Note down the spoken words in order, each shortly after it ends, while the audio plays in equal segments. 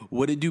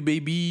What it do,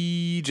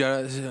 baby?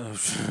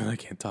 I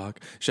can't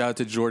talk. Shout out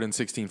to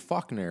Jordan16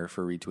 Faulkner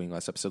for retweeting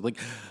last episode. Like,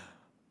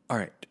 all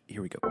right,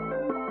 here we go.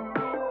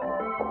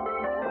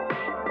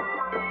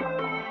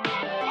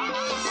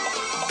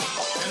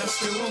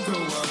 Still won't grow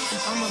up.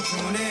 I'm a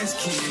grown ass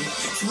kid.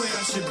 Swear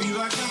I should be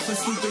locked up for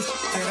stupid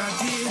that I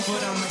did,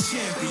 but I'm a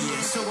champion.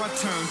 So I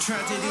turn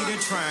tragedy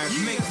to triumph.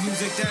 Make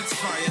music that's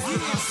fire.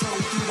 Put my soul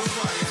through the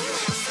wire.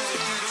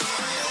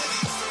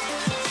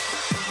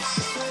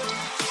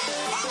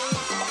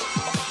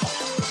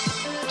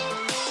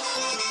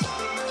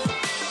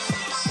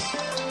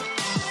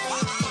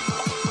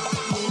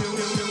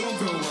 Still won't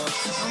grow up.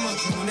 I'm a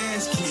grown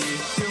ass kid.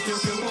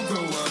 Still won't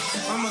grow up.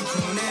 I'm a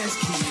grown ass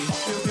kid.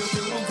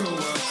 Still won't grow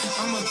up.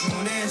 I'm a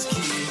grown ass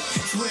kid.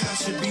 Swear I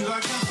should be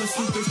locked up for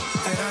stupid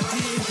that I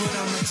did, but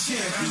I'm a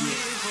champion.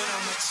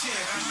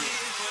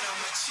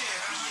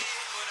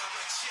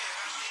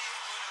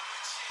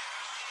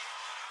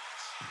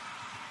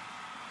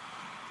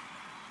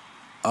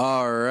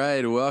 All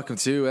right, welcome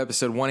to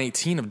episode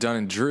 118 of Dunn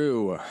and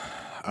Drew.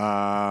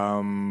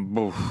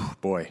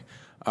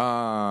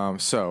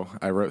 So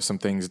I wrote some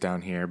things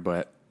down here,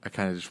 but I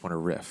kind of just want to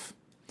riff.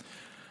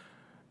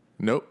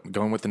 Nope,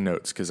 going with the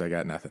notes because I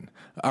got nothing.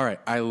 All right,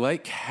 I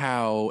like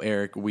how,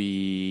 Eric,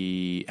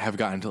 we have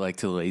gotten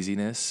to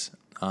laziness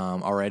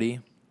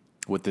already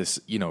with this,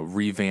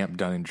 revamped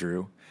Dunn and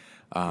Drew.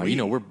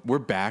 We're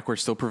back. We're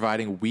still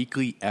providing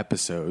weekly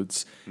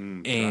episodes,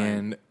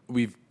 and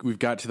we've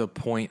got to the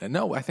point.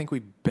 No, I think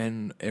we've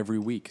been every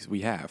week.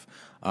 We have.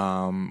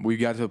 We've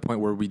got to the point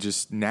where we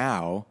just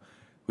aren't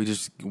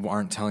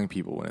telling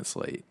people when it's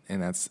late,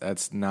 and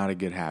that's not a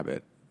good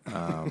habit.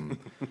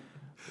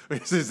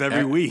 This is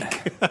every week.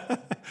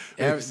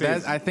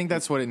 I think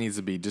that's what it needs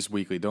to be, just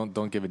weekly.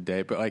 Don't give a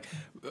day. But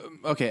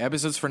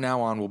episodes from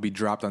now on will be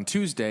dropped on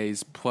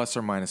Tuesdays plus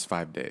or minus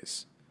 5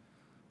 days.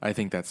 I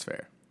think that's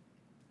fair.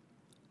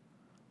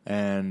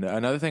 And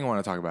another thing I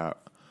want to talk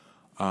about,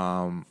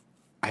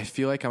 I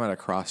feel like I'm at a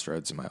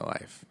crossroads in my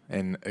life.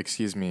 And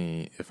excuse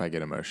me if I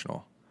get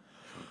emotional.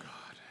 Oh,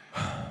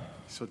 God.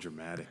 So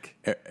dramatic.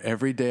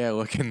 Every day I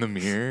look in the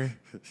mirror.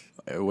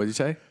 What did you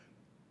say?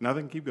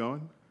 Nothing. Keep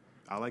going.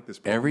 I like this.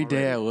 Every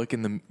day I look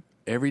in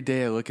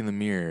the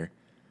mirror,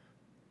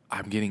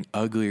 I'm getting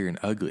uglier and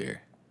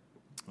uglier.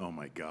 Oh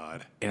my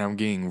God. And I'm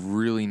getting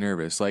really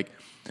nervous. Like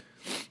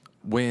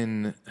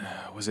when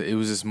was it? It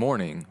was this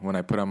morning when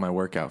I put on my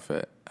work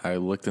outfit. I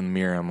looked in the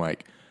mirror. I'm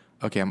like,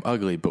 okay, I'm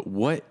ugly, but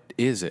what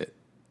is it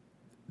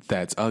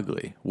that's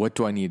ugly? What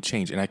do I need to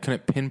change? And I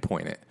couldn't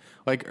pinpoint it.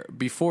 Like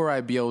before,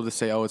 I'd be able to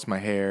say, oh, it's my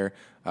hair,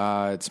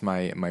 it's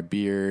my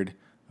beard,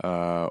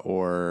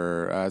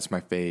 or it's my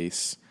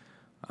face.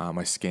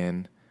 My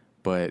skin,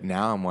 but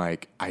now I'm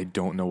like, I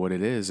don't know what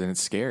it is, and it's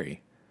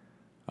scary.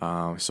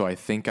 So I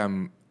think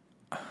I've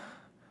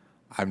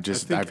hit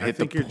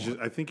the point.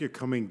 I think you're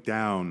coming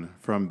down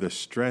from the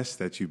stress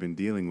that you've been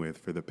dealing with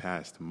for the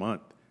past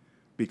month,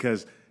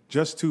 because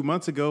just 2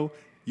 months ago,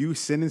 you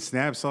sending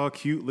snaps all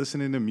cute,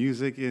 listening to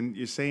music, and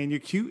you're saying you're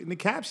cute in the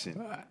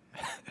caption.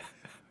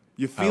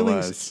 Your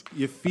feelings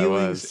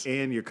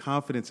and your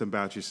confidence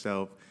about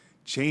yourself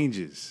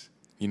changes.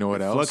 You know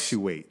what else?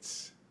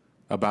 Fluctuates.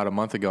 About a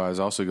month ago, I was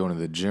also going to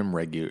the gym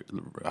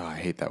I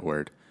hate that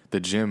word.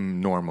 The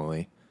gym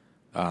normally,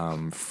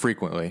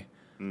 frequently.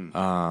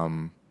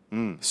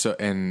 So,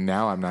 and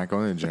now I'm not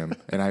going to the gym,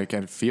 and I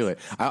can feel it.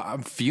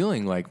 I'm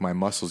feeling like my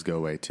muscles go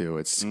away too.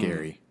 It's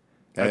scary.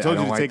 I told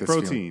you to take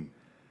protein. Feeling.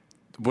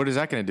 What is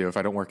that going to do if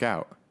I don't work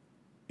out?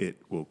 It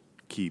will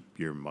keep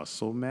your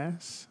muscle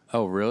mass.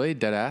 Oh, really?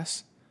 Dead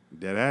ass?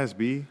 Dead ass,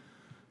 B.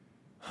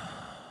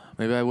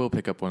 Maybe I will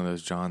pick up one of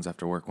those Johns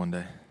after work one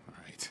day.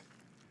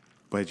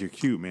 But you're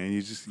cute, man.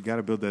 You got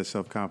to build that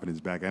self-confidence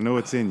back. I know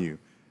it's in you.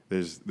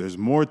 There's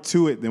more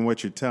to it than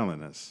what you're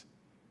telling us.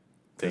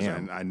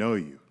 Damn. I know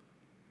you.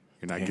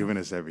 You're not giving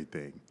us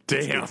everything.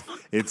 Damn.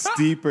 It's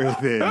deeper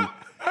than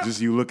just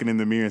you looking in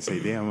the mirror and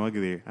say, damn, I'm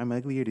uglier. I'm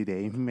uglier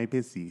today. My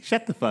pissy.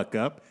 Shut the fuck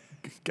up.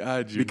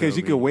 God, because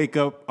you could wake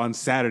up on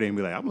Saturday and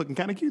be like, I'm looking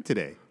kind of cute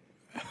today.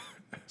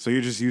 So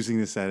you're just using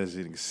this as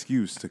an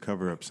excuse to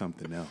cover up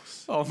something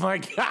else. Oh, my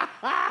God.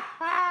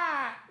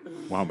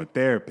 Well, I'm a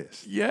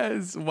therapist.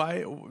 Yes.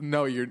 Why?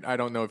 No, I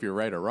don't know if you're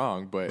right or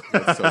wrong, but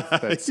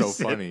that's so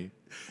funny.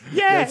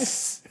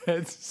 Yes.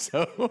 That's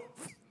so.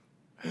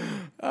 Get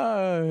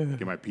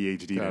my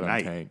PhD tonight.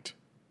 I'm tanked.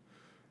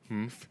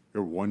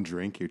 You're one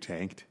drink, you're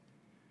tanked.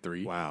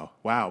 3. Wow,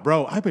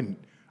 bro. I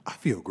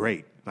feel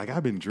great. Like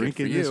I've been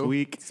drinking this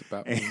week. It's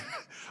about and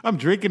I'm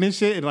drinking this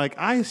shit, and like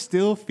I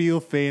still feel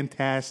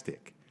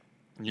fantastic.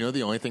 You know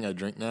the only thing I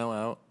drink now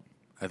out.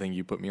 I think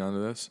you put me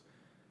onto this.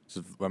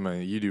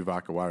 You do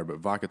vodka water, but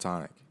vodka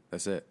tonic.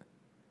 That's it.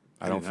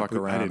 I don't fuck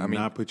around. I did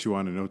not put you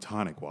on to no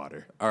tonic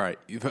water. All right,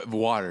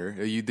 water.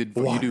 You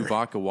do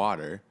vodka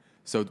water.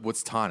 So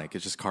what's tonic?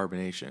 It's just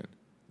carbonation.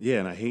 Yeah,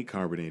 and I hate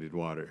carbonated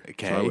water.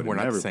 Okay, so I would we're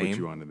not never the same. Put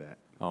you onto that.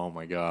 Oh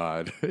my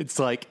God. It's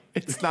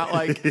not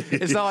like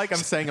I'm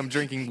saying I'm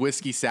drinking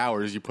whiskey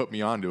sours, you put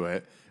me onto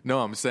it.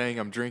 No, I'm saying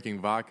I'm drinking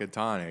vodka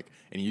tonic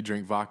and you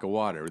drink vodka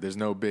water. There's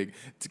no big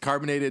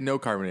carbonated, no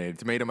carbonated,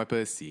 tomato my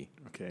pussy.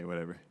 Okay,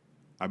 whatever.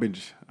 I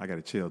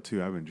gotta chill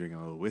too. I've been drinking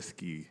a little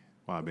whiskey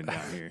while I've been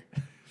down here.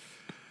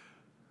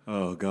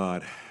 Oh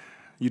God.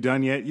 You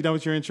done yet? You done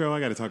with your intro? I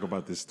gotta talk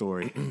about this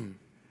story.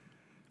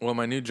 Well,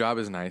 my new job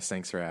is nice.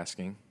 Thanks for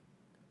asking.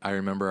 I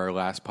remember our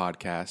last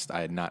podcast. I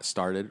had not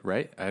started,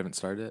 right? I haven't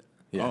started it.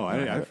 Yeah. Oh,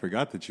 I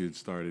forgot that you had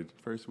started.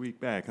 First week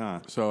back, huh?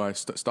 So I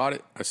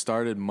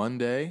started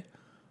Monday.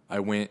 I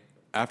went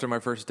after my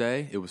first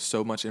day. It was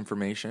so much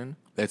information.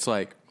 It's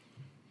like,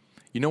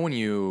 when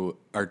you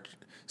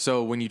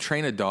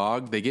train a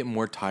dog, they get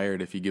more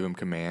tired if you give them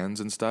commands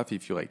and stuff.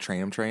 If you like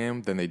train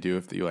them than they do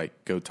if you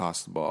like go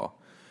toss the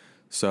ball.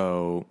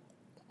 So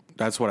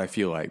that's what I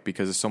feel like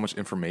because it's so much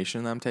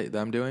information that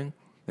I'm doing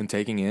and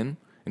taking in.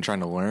 And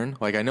trying to learn.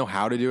 Like, I know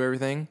how to do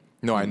everything.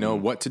 No, I know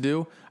what to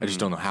do. I just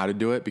don't know how to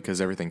do it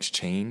because everything's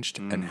changed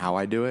and how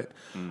I do it.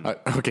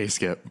 Okay,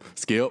 skip.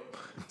 It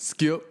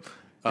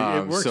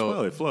works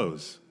well. It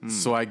flows.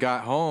 So I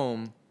got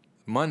home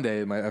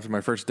Monday, after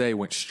my first day,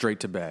 went straight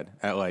to bed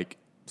at like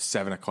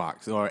 7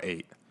 o'clock or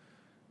 8.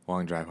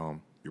 Long drive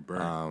home. You're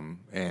burnt.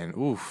 And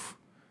oof,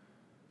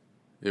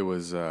 it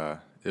was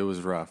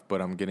rough,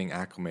 but I'm getting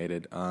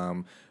acclimated.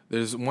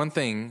 There's one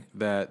thing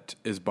that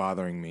is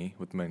bothering me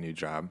with my new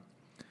job.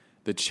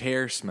 The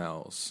chair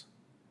smells.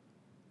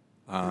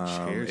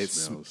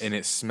 Smells. And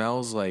it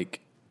smells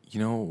like,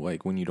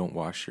 like when you don't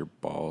wash your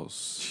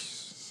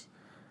balls.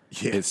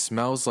 Yeah. It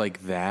smells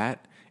like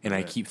that, and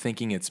I keep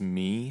thinking it's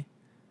me.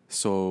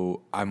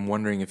 So I'm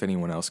wondering if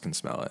anyone else can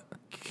smell it.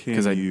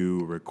 Can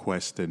you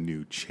request a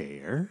new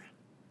chair?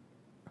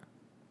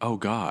 Oh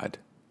God.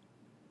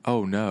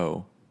 Oh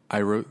no. I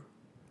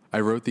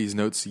wrote these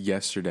notes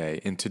yesterday,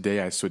 and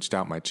today I switched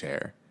out my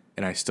chair,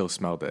 and I still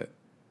smelled it.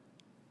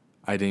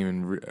 I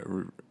didn't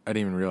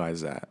even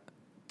realize that.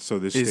 So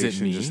this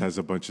station just has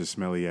a bunch of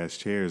smelly ass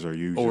chairs, or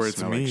you just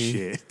smell like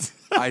shit.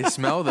 I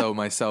smell though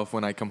myself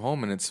when I come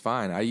home, and it's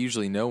fine. I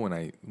usually know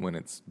when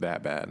it's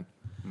that bad.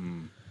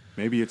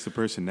 Maybe it's the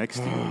person next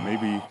to you.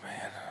 Maybe.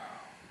 Man.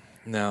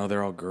 No,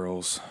 they're all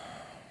girls.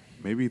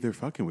 Maybe they're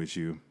fucking with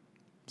you,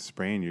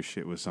 spraying your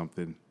shit with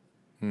something.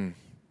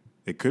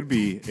 It could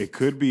be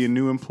a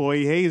new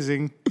employee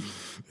hazing.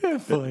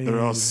 They're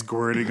all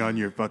squirting on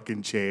your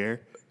fucking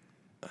chair.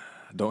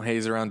 Don't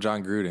haze around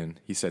John Gruden.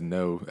 He said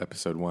no,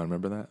 episode 1.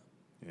 Remember that?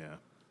 Yeah.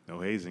 No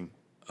hazing.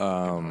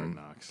 Hard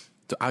knocks.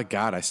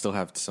 I still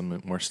have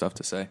some more stuff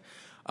to say.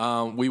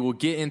 We will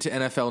get into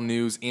NFL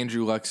news,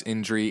 Andrew Luck's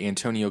injury,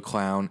 Antonio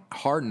Clown,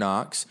 Hard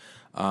Knocks,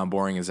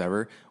 boring as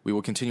ever. We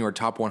will continue our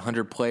top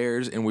 100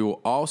 players, and we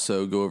will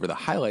also go over the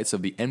highlights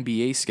of the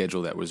NBA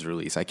schedule that was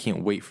released. I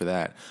can't wait for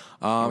that.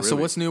 Really? So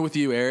what's new with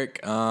you,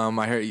 Eric?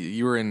 I heard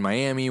you were in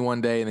Miami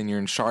one day, and then you're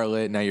in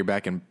Charlotte. Now you're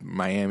back in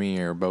Miami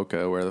or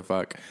Boca, where the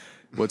fuck.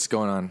 What's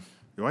going on?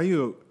 Why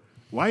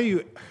are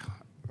you?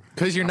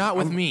 Because you're not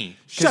with me.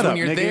 Shut up, when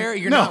you're nigga. there,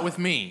 you're No. not with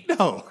me.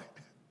 No.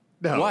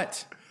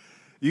 What?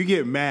 You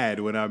get mad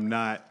when I'm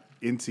not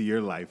into your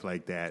life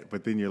like that,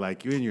 but then you're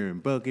in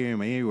Boca, in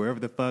Miami,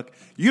 wherever the fuck.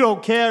 You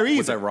don't care either.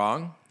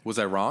 Was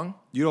I wrong?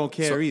 You don't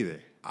care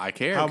either. I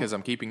care because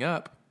I'm keeping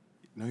up.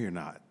 No, you're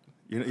not.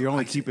 You're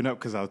only keeping up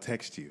because I'll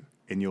text you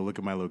and you'll look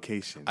at my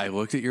location. I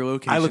looked at your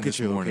location. I look at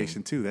your morning.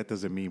 location too. That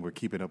doesn't mean we're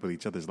keeping up with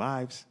each other's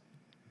lives.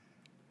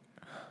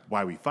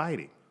 Why are we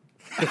fighting?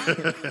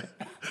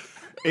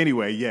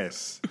 Anyway,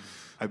 yes.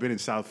 I've been in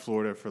South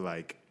Florida for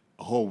like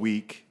a whole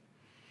week.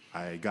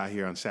 I got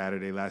here on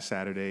last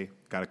Saturday.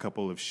 Got a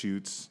couple of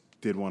shoots.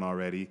 Did one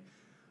already.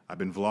 I've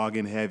been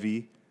vlogging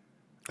heavy.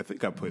 I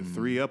think I put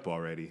 3 up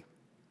already.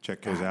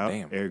 Check those out.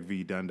 Damn.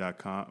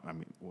 EricVDunn.com. I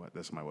mean, what?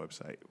 That's my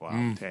website. Wow,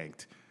 I'm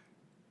tanked.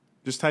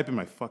 Just type in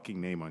my fucking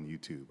name on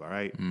YouTube, all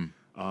right?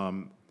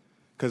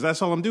 Because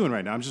that's all I'm doing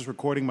right now. I'm just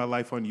recording my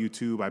life on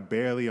YouTube. I'm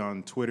barely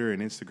on Twitter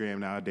and Instagram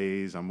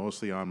nowadays. I'm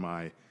mostly on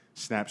my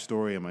Snap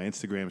story and my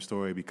Instagram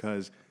story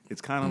because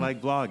it's kind of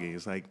like vlogging.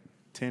 It's like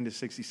 10 to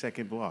 60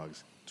 second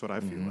vlogs. That's what I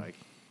feel like.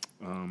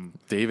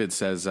 David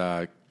says,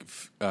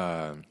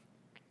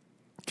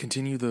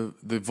 continue the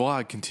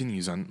vlog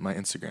continues on my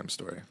Instagram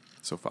story.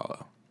 So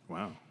follow.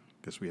 Wow.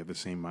 Guess we have the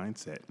same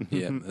mindset.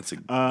 Yeah, that's a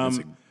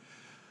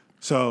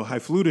So I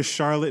flew to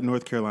Charlotte,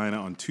 North Carolina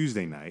on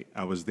Tuesday night.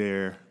 I was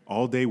there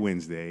all day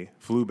Wednesday,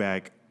 flew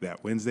back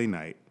that Wednesday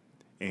night,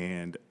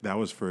 and that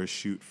was for a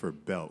shoot for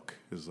Belk.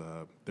 It was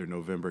their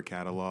November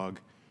catalog.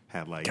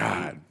 Had like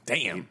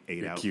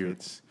eight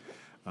outfits.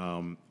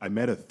 I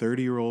met a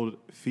 30-year-old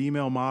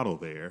female model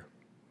there.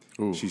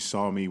 Ooh. She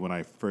saw me when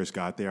I first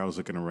got there. I was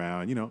looking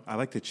around. You know, I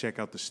like to check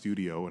out the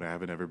studio when I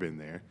haven't ever been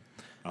there.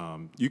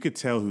 You could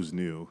tell who's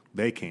new.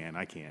 They can.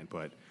 I can't.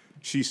 But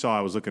she saw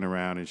I was looking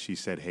around, and she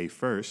said, hey,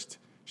 first.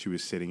 She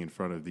was sitting in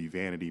front of the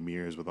vanity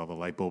mirrors with all the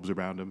light bulbs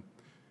around them.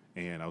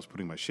 And I was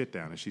putting my shit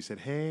down. And she said,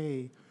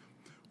 hey.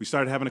 We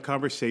started having a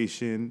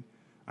conversation.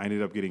 I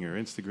ended up getting her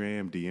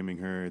Instagram, DMing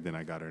her. Then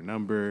I got her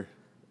number,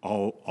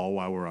 all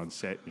while we're on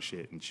set and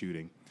shit and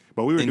shooting.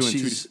 But we were And doing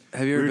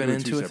have you ever been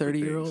into a separate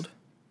 30-year-old? things.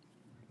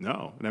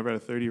 No, never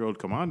had a 30-year-old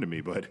come on to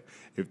me. But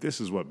if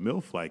this is what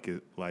MILF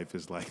life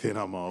is like, then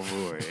I'm all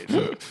for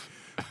it.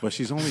 But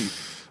she's only,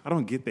 I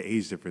don't get the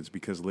age difference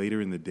because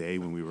later in the day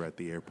when we were at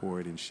the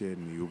airport and shit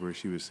in the Uber,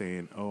 she was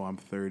saying, oh, I'm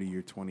 30,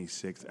 you're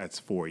 26. That's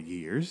 4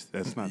 years.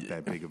 That's not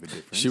that big of a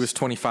difference. She was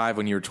 25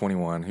 when you were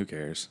 21. Who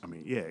cares? I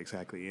mean, yeah,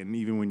 exactly. And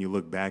even when you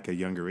look back at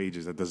younger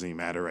ages, that doesn't even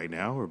matter right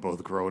now. We're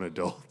both grown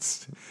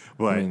adults.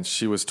 But, I mean,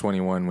 she was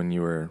 21 when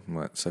you were,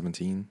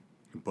 17?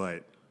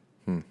 but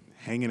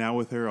hanging out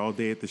with her all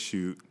day at the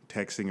shoot,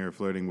 texting her,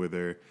 flirting with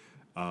her.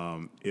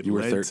 You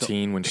were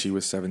 13 when she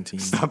was 17?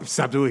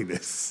 Stop doing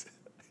this.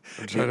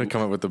 I'm trying to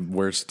come up with the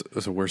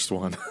worst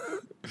one.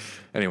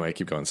 Anyway,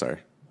 keep going. Sorry.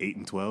 8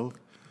 and 12.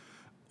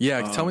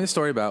 Yeah, tell me the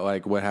story about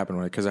like what happened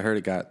with it because I heard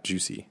it got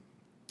juicy.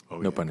 Oh,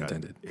 No pun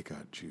intended. It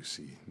got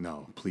juicy.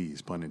 No,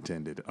 please, pun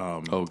intended.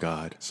 Oh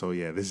God. So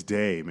yeah, this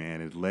day,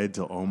 man, it led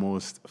to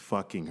almost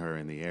fucking her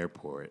in the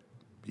airport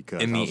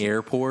because In the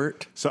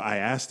airport? So I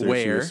asked her.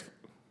 Where?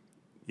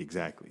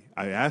 Exactly.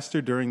 I asked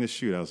her during the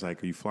shoot. I was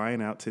like, "Are you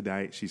flying out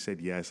tonight?" She said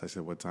yes. I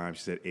said, "What time?"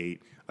 She said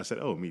 8. I said,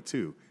 "Oh, me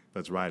too.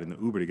 Let's ride in the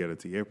Uber together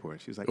to the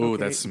airport." She was like, Oh,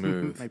 okay. that's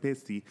smooth. My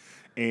bestie.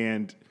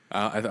 And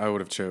I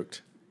would have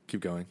choked.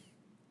 Keep going.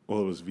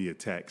 well, it was via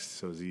text,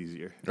 so it was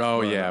easier.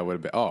 Oh yeah, I would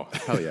have been. Oh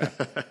hell yeah.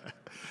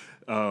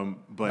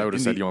 But I would have in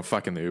said the- you want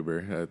fuck in the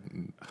Uber.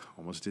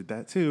 Almost did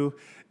that too.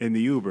 In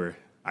the Uber,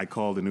 I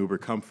called an Uber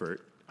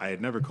Comfort. I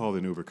had never called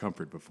an Uber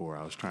Comfort before.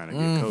 I was trying to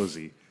get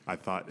cozy. I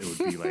thought it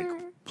would be like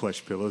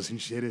plush pillows and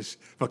shit as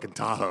fucking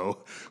Tahoe,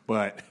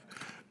 but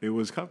it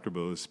was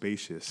comfortable. It was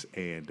spacious,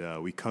 and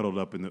we cuddled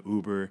up in the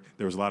Uber.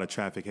 There was a lot of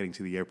traffic heading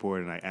to the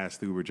airport, and I asked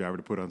the Uber driver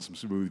to put on some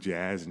smooth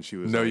jazz, and she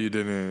was No, like, you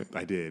didn't.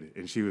 I did,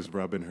 and she was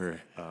rubbing her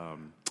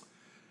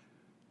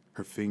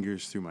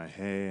fingers through my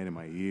head and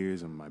my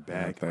ears and my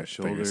back, and my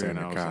shoulder, and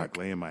I was like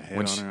laying my head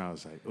on her. I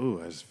was like,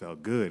 "Ooh, I just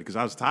felt good," because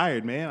I was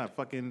tired, man. I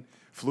fucking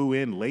flew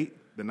in late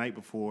the night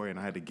before, and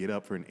I had to get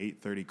up for an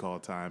 8:30 call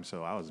time,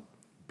 so I was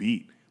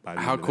beat. By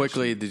the How end of that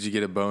quickly shit. did you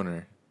get a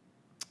boner?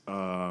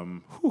 I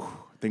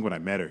think when I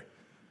met her,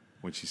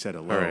 when she said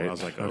hello, All right. I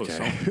was like, "Oh,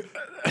 Okay.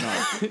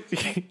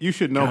 no. You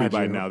should know me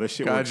by now. This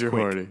shit God, works you're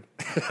quick." horny.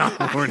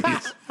 I'm horny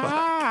as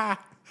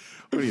fuck.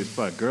 Horny as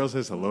fuck. Girl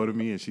says hello to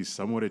me, and she's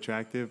somewhat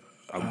attractive.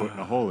 I'm putting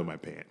a hole in my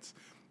pants.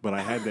 But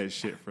I had that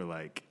shit for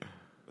like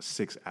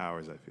 6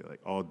 hours, I feel like.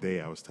 All day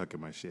I was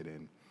tucking my shit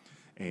in.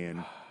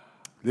 And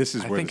this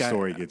is I where think the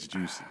story gets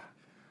juicy.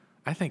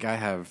 I think I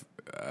have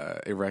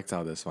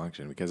erectile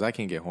dysfunction because I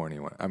can't get horny.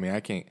 I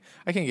can't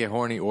get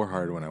horny or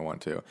hard when I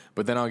want to.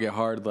 But then I'll get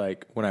hard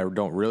like when I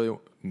don't really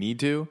need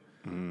to,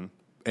 and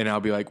I'll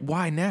be like,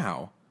 "Why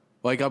now?"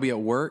 Like I'll be at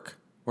work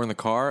or in the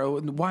car.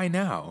 Why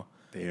now?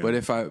 Damn. But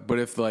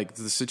if like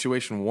the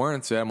situation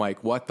warrants it, I'm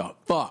like, "What the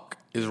fuck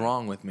is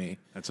wrong with me?"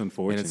 That's And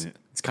unfortunate.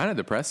 it's kind of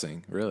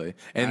depressing, really,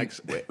 and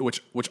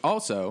which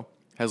also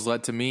has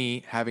led to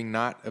me having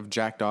not have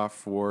jacked off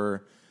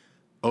for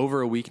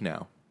over a week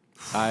now.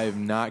 I've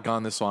not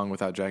gone this long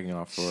without jacking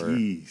off for.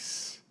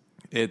 Jeez.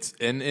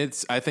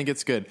 I think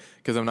it's good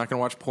because I'm not going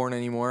to watch porn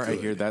anymore. I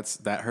hear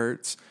that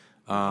hurts.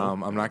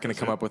 I'm not going to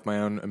come up with my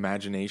own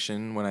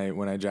imagination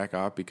when I jack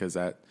off because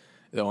the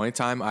only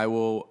time I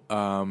will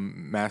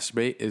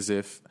masturbate is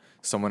if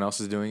someone else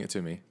is doing it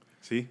to me.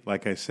 See,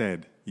 like I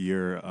said,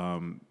 your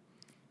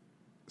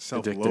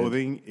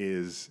self-loathing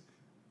is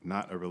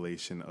not a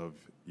relation of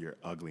your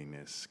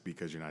ugliness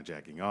because you're not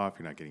jacking off,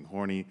 you're not getting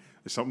horny.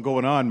 There's something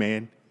going on,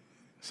 man.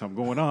 Something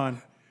going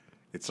on.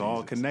 It's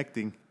all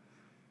connecting.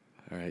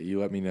 All right, you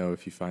let me know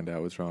if you find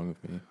out what's wrong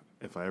with me.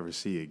 If I ever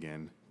see you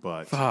again,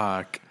 but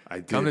Fuck. I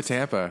did. Come to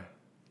Tampa.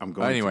 I'm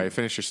going. Anyway, to.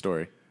 finish your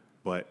story.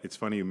 But it's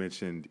funny you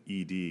mentioned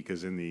ED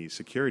because in the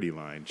security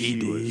line,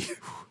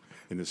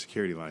 in the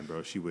security line,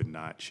 bro, she would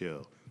not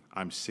chill.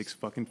 I'm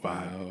 6'5".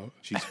 Wow.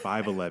 She's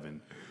 5'11",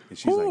 and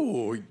she's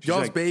like,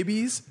 y'all's like,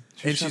 babies, and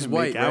trying she's to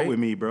white, make out right? with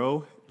me,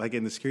 bro. Like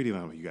in the security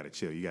line, I'm like, you gotta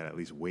chill. You gotta at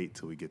least wait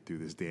till we get through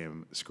this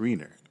damn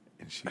screener.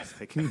 And she's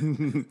like,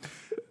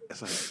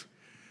 it's like,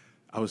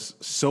 I was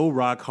so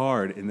rock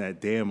hard in that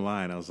damn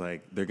line. I was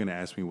like, they're gonna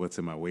ask me what's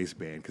in my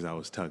waistband because I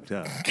was tucked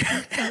up.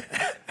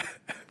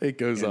 It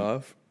goes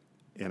off.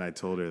 And I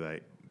told her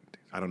like,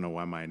 I don't know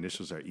why my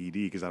initials are ED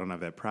because I don't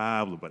have that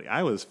problem, buddy.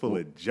 I was full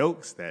of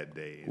jokes that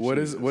day. What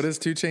does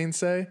 2 Chainz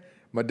say?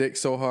 My dick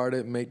so hard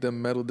it make the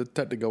metal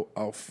detector go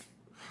off.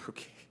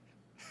 Okay.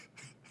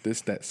 This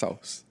that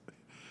sauce.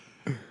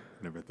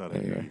 Never thought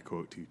I'd hear you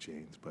quote 2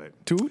 Chainz, but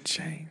 2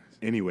 Chainz.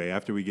 anyway,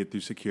 after we get through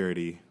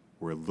security,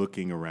 we're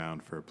looking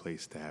around for a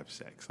place to have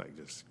sex, like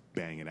just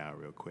bang it out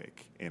real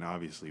quick. And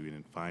obviously, we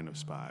didn't find a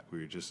spot. We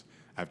were just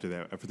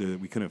after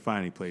we couldn't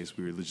find any place.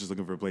 We were just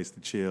looking for a place to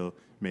chill,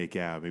 make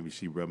out. Maybe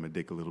she rubbed my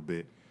dick a little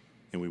bit,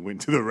 and we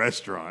went to the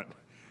restaurant.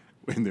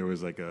 And there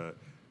was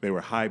they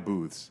were high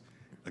booths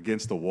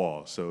against the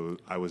wall, so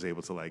I was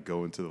able to like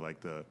go into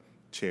the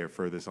chair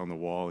furthest on the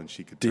wall, and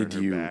she could turn Did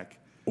her you back.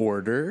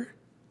 order?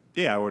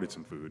 Yeah, I ordered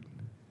some food.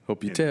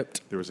 Hope you And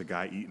tipped. There was a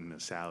guy eating a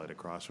salad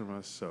across from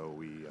us, so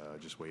we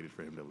just waited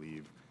for him to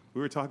leave. We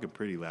were talking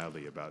pretty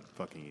loudly about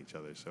fucking each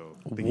other. So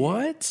I think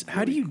What?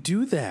 How do you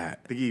do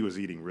that? I think he was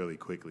eating really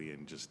quickly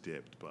and just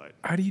dipped. But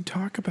How do you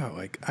talk about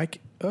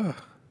ugh?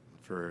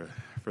 for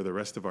the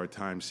rest of our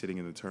time sitting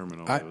in the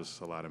terminal, it was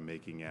a lot of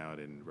making out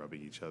and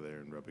rubbing each other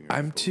and rubbing. Our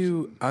I'm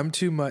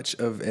too much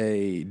of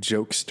a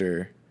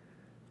jokester,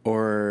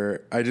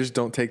 or I just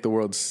don't take the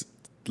world's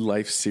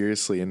life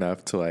seriously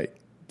enough to like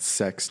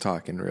sex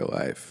talk in real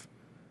life.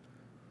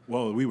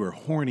 Well, we were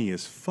horny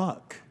as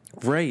fuck.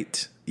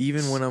 Right.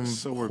 Even when I'm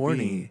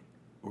horny.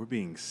 We're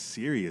being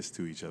serious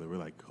to each other. We're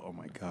like, oh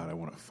my God, I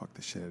want to fuck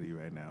the shit out of you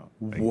right now.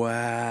 Like,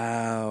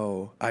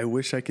 Wow. I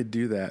wish I could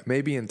do that.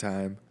 Maybe in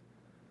time.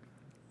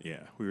 yeah,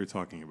 we were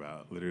talking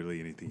about literally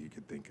anything you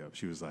could think of.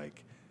 She was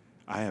like,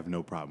 I have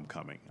no problem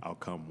coming. I'll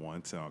come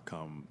once and I'll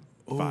come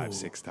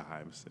 5-6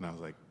 times. And I was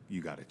like,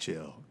 you got to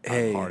chill.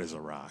 Hey. I'm hard as a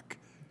rock.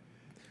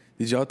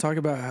 Did y'all talk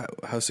about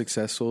how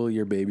successful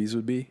your babies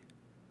would be?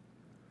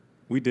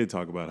 We did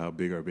talk about how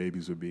big our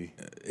babies would be.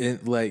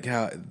 Like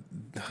how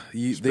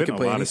they Spent could a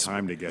play lot any of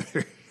time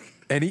together.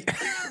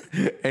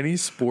 any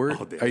sport.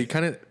 All day. Are you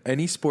kind of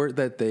any sport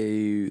that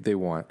they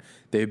want?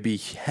 They'd be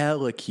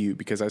hella cute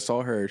because I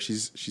saw her.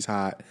 She's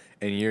hot,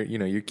 and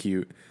you're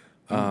cute.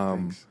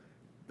 Thanks.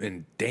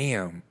 And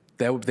damn,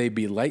 they'd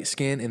be light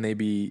skinned and they'd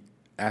be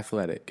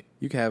athletic.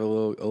 You could have a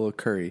little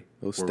Curry,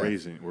 a little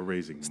We're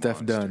raising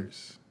Steph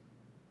monsters.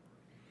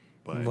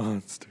 But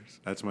monsters.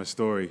 that's my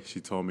story. She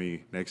told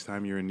me, next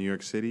time you're in New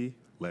York City,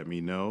 let me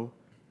know.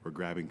 We're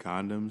grabbing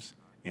condoms,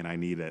 and I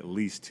need at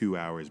least 2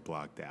 hours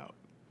blocked out.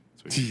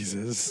 That's what she said.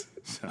 Jesus.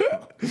 So,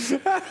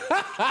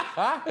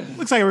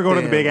 looks like we're going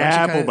to the Big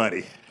Apple,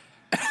 buddy.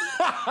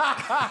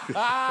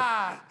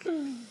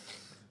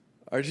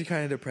 Aren't you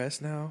kind of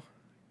depressed now?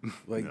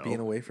 Like No. being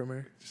away from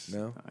her?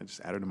 No. I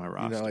just added her to my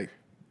roster.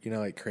 You're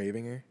not like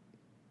craving her?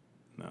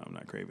 No, I'm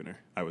not craving her.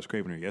 I was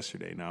craving her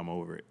yesterday. Now I'm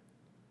over it.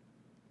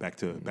 Back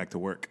to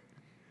work.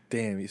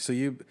 Damn. So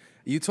you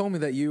told me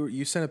that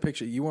you sent a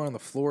picture. You were on the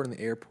floor in the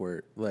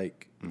airport,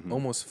 like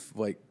almost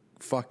like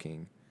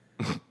fucking.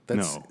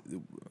 That's No.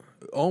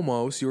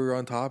 Almost. You were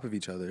on top of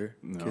each other,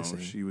 No, kissing.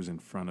 she was in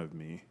front of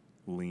me,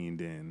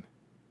 leaned in,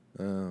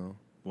 Oh,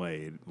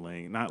 laying,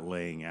 not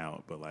laying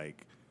out, but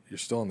like you're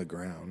still on the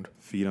ground.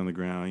 feet on the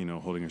ground,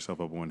 holding herself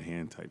up one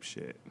hand type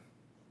shit.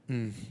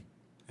 And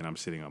I'm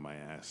sitting on my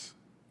ass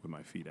with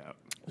my feet out.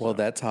 Well, So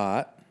that's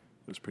hot. it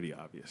was pretty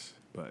obvious,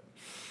 but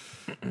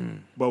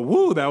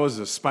woo, that was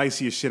the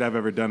spiciest shit I've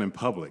ever done in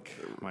public.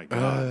 My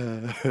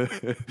God,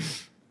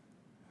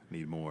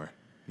 need more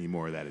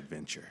of that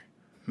adventure.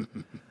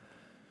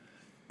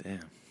 Damn.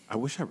 I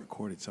wish I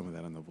recorded some of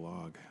that on the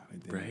vlog. I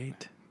didn't.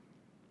 Right.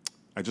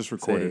 I just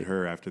recorded Say-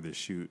 her after the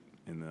shoot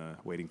and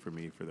waiting for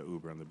me for the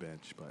Uber on the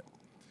bench. But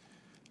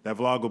that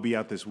vlog will be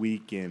out this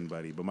weekend,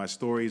 buddy. But my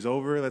story's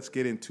over. Let's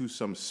get into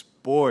some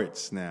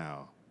sports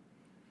now.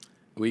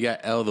 We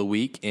got L of the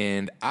week,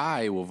 and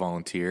I will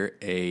volunteer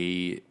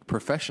a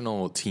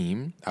professional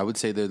team. I would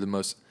say they're the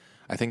most.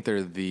 I think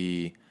they're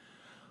the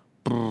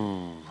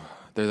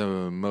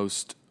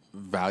most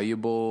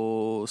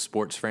valuable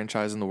sports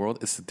franchise in the world.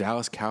 It's the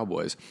Dallas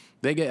Cowboys.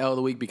 They get L of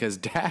the week because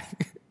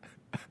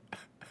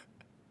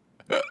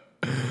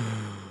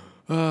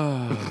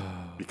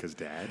Because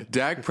Dad.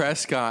 Dak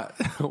Prescott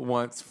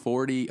wants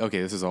 40.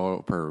 Okay, this is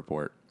all per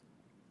report.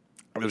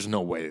 There's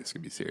no way this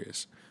could be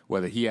serious.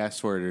 Whether he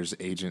asked for it or his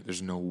agent,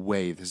 there's no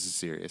way this is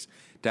serious.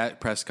 Dak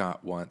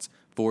Prescott wants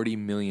 $40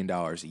 million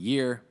a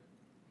year.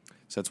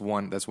 So that's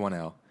one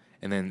L.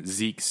 And then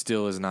Zeke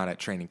still is not at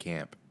training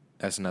camp.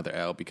 That's another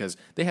L because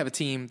they have a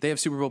team. They have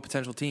Super Bowl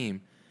potential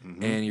team.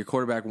 And your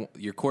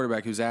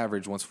quarterback who's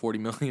average wants $40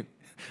 million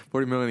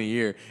a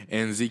year,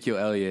 and Ezekiel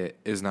Elliott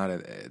is not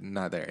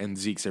there, and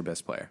Zeke's their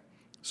best player.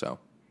 So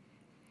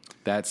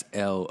that's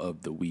L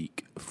of the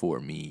week for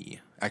me.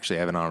 Actually, I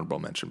have an honorable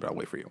mention, but I'll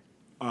wait for you.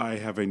 I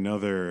have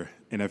another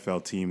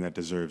NFL team that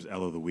deserves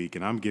L of the week,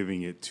 and I'm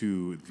giving it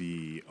to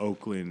the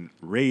Oakland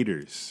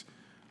Raiders.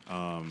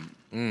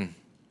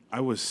 I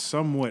was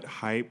somewhat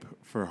hype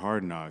for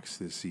Hard Knocks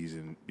this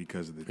season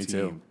because of the Me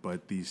team, too.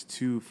 but these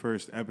two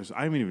first episodes,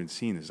 I haven't even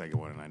seen the second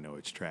one, and I know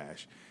it's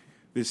trash.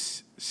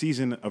 This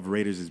season of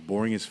Raiders is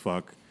boring as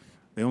fuck.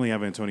 They only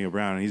have Antonio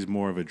Brown, and he's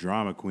more of a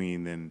drama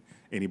queen than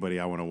anybody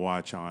I want to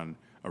watch on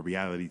a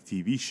reality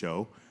TV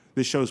show.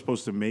 This show is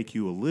supposed to make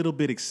you a little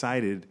bit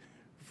excited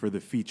for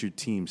the featured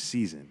team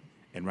season,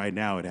 and right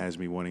now it has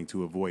me wanting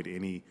to avoid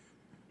any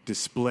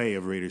display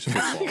of Raiders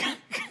football.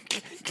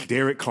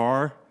 Derek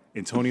Carr,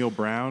 Antonio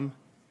Brown,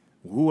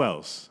 who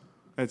else?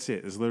 That's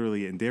it. It's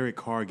literally, and Derek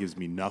Carr gives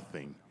me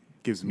nothing.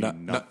 Gives me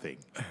nothing.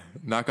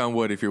 Knock on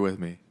wood if you're with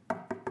me.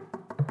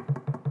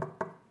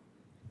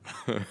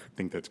 I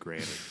think that's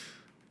granted.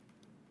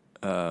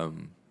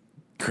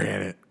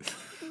 Granted.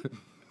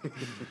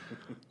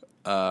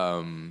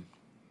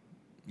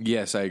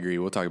 Yes, I agree.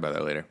 We'll talk about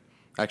that later.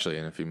 Actually,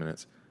 in a few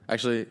minutes.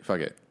 Actually, fuck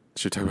it.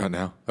 Should we talk about it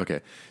now?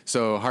 Okay.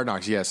 So, Hard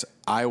Knocks, yes.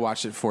 I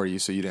watched it for you,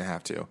 so you didn't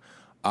have to.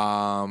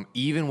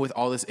 Even with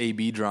all this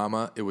AB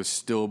drama, it was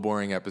still a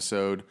boring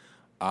episode.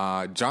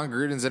 John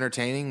Gruden's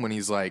entertaining when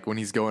he's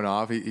going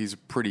off. He's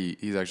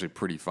actually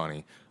pretty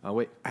funny.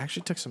 Wait, I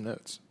actually took some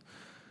notes.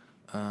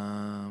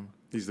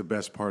 He's the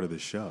best part of the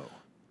show.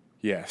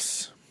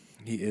 Yes,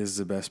 he is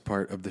the best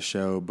part of the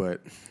show, but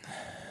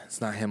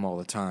it's not him all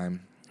the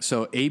time.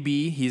 So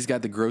AB, he's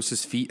got the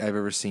grossest feet I've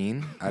ever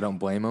seen. I don't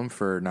blame him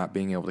for not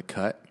being able to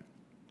cut.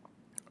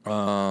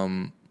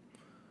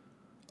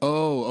 Oh,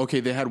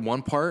 okay. They had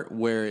one part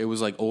where it was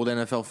like old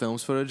NFL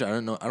films footage. I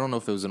don't know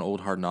if it was an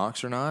old Hard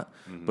Knocks or not,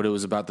 but it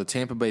was about the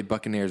Tampa Bay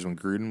Buccaneers when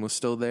Gruden was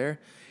still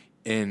there.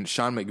 And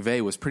Sean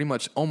McVay was pretty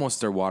much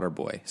almost their water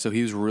boy. So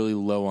he was really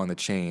low on the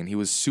chain. He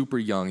was super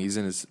young. He's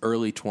in his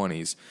early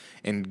 20s.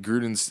 And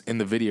in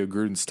the video,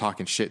 Gruden's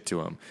talking shit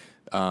to him.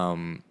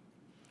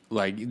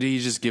 Like,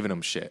 he's just giving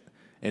him shit.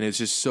 And it's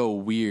just so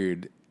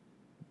weird,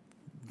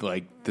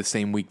 like, the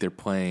same week they're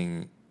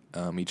playing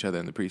each other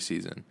in the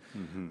preseason.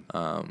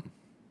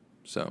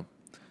 So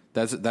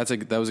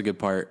that was a good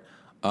part.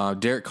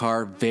 Derek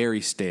Carr,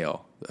 very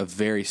stale. A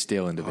very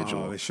stale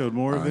individual. Oh, they showed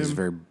more of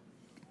him?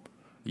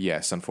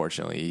 Yes,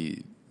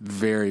 unfortunately.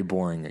 Very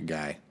boring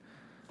guy.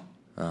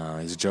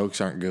 His jokes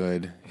aren't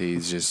good.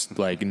 He's just,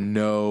 like,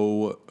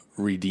 no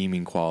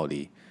redeeming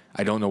quality.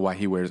 I don't know why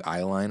he wears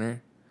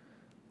eyeliner.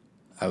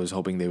 I was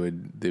hoping they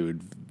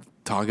would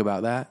talk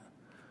about that.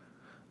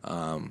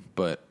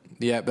 But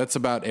yeah, that's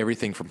about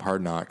everything from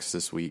Hard Knocks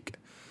this week.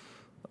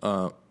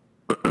 I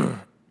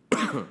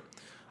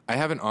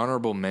have an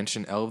honorable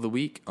mention L of the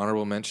week.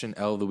 Honorable mention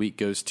L of the week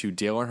goes to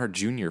Dale Earnhardt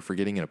Jr. for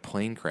getting in a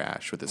plane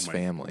crash with his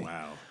family.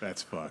 Wow,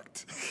 that's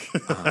fucked.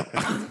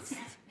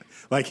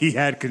 Like he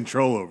had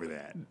control over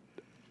that.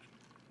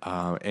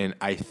 And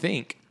I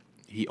think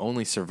he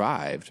only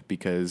survived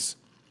because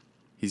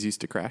he's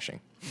used to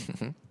crashing.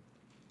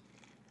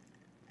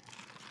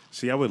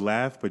 See, I would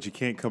laugh, but you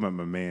can't come at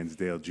my man's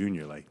Dale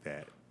Jr. like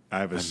that. I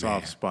have a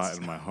soft spot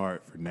in my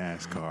heart for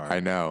NASCAR. I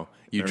know.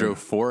 You drove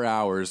 4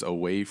 hours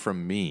away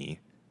from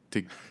me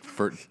to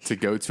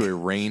go to a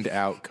rained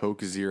out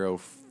Coke Zero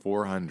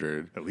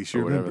 400. At least you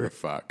or whatever remember. the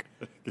fuck.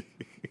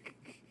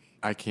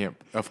 I can't.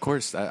 Of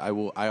course, I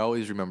will. I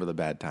always remember the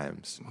bad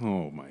times.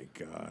 Oh my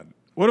God!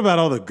 What about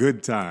all the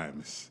good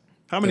times?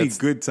 How many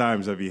good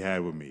times have you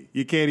had with me?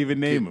 You can't even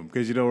name them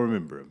because you don't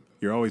remember them.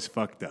 You're always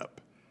fucked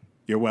up.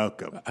 You're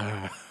welcome.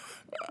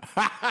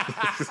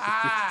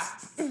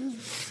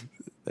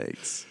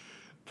 Thanks.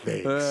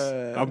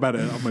 I'm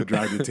gonna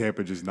drive to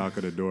Tampa, just knock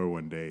on the door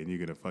one day, and you're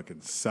gonna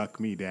fucking suck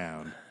me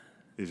down.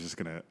 It's just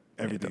gonna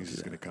everything's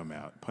just gonna come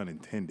out, pun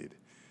intended.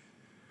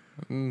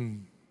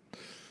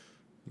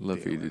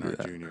 Love for you to do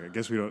that. Junior. I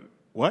guess we don't.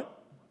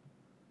 What?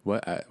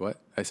 What? I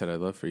said I'd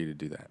love for you to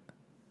do that.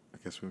 I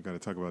guess we've got to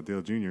talk about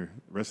Dale Jr. the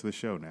rest of the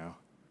show now.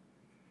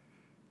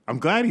 I'm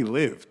glad he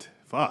lived.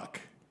 Fuck.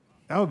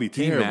 That would be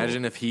terrible. Can you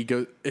imagine if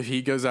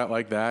he goes out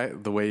like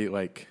that, the way,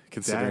 like,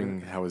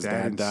 considering how his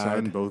dad and died?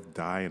 son both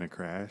die in a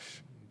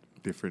crash.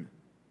 Different.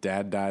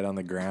 Dad died on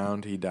the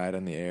ground. He died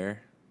in the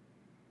air.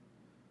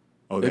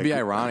 Oh, it'd be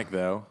ironic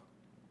though.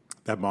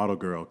 That model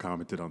girl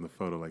commented on the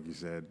photo, like you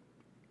said.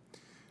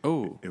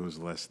 Oh, it was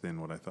less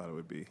than what I thought it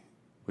would be.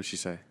 What'd she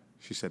say?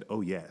 She said, "Oh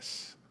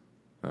yes."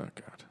 Oh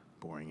God.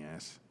 Boring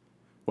ass.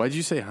 Why'd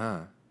you say,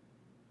 huh?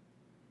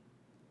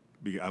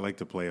 I like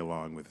to play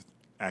along with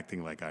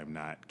acting like I'm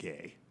not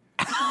gay.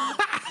 I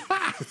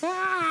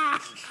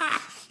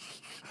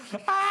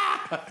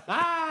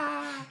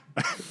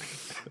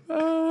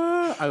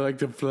like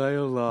to play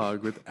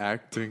along with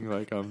acting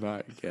like I'm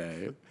not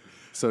gay.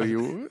 So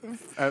you,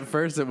 at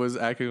first it was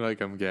acting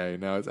like I'm gay.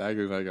 Now it's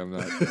acting like I'm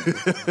not gay.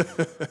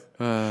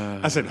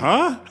 I said,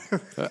 huh?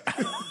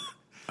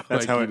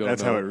 That's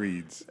Like how it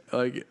reads.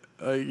 Like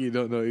you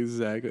don't know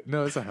exactly.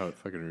 No, that's not how it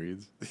fucking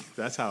reads.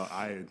 That's how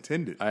I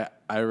intended.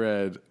 I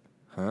read,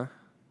 huh?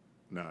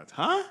 No, it's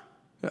huh?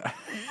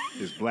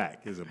 It's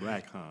black. It's a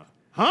black huh.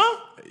 Huh?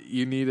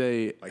 You need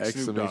a Like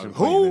exclamation Snoop Dogg.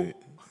 point.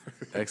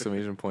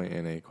 Exclamation point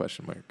and a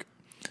question mark.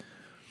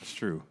 It's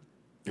true.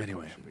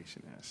 Anyway.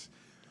 Ass.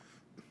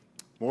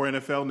 More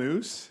NFL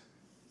news.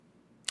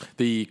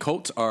 The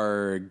Colts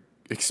are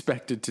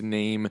expected to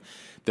name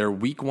their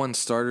Week 1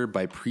 starter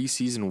by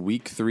preseason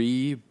Week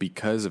 3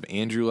 because of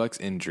Andrew Luck's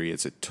injury.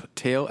 It's a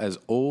tale as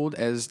old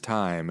as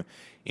time.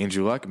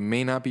 Andrew Luck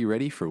may not be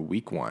ready for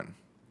Week 1.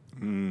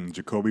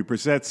 Jacoby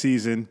Brissett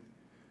season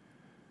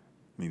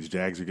means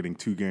Jags are getting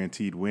 2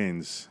 guaranteed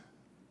wins,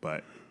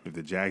 but if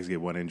the Jags get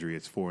one injury,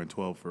 it's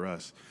 4-12 for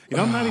us. You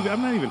know, I'm not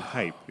even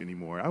hyped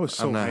anymore. I was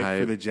so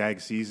hyped for the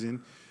Jags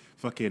season,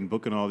 fucking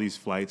booking all these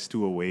flights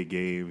to away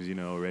games, you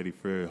know, ready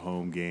for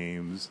home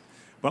games.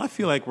 But I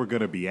feel like we're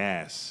gonna be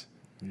ass.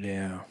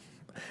 Yeah,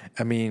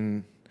 I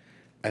mean,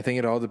 I think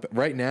it all depends.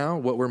 Right now,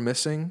 what we're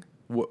missing,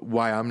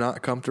 why I'm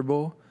not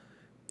comfortable,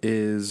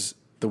 is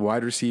the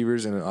wide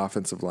receivers and an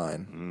offensive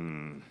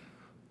line.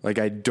 Like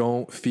I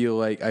feel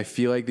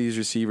like these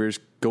receivers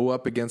go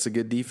up against a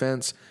good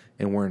defense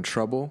and we're in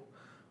trouble.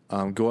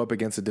 Go up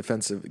against a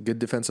good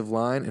defensive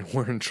line and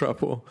we're in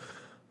trouble.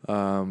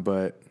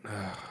 But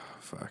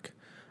fuck,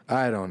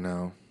 I don't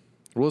know.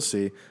 We'll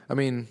see. I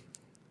mean,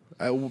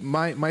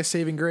 my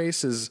saving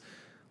grace is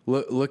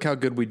Look how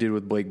good we did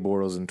with Blake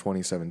Bortles in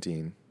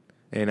 2017.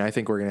 And I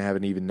think we're going to have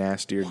an even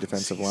nastier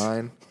defensive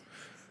line.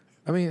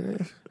 I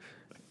mean,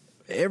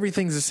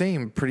 everything's the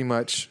same pretty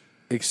much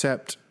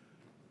except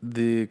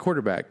the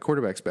quarterback.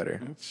 Quarterback's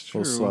better. That's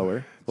true. A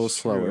little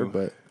slower,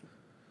 but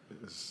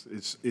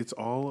it's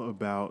all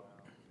about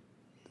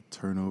the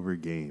turnover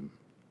game.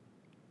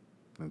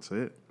 That's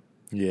it.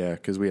 yeah,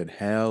 because we had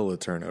hell of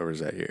turnovers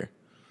that year.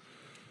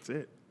 That's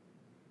it.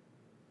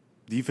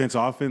 Defense,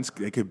 offense,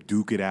 they could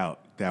duke it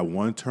out. That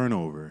one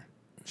turnover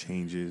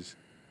changes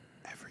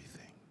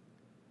everything.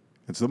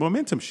 It's the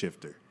momentum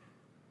shifter.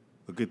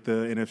 Look at the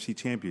NFC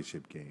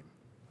Championship game.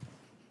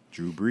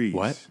 Drew Brees.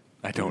 What?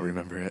 I don't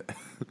remember it.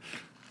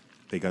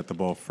 They got the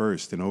ball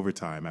first in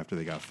overtime after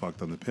they got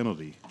fucked on the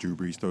penalty. Drew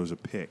Brees throws a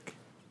pick.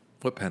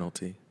 What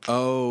penalty?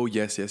 Oh,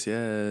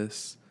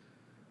 yes.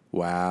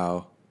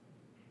 Wow.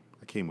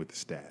 I came with the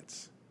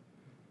stats.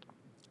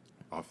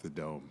 Off the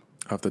dome.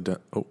 Oh,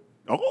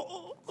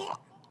 Oh,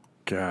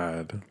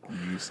 God.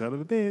 you son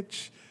of a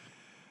bitch.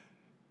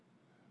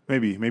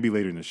 Maybe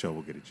later in the show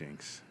we'll get a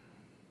jinx.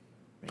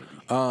 Maybe.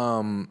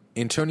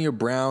 Antonio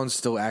Brown's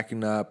still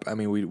acting up. I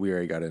mean, we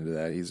already got into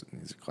that. He's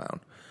a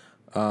clown.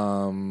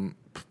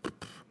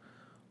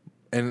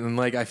 And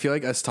like, I feel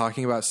like us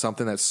talking about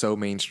something that's so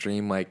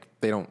mainstream, like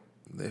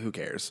who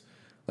cares?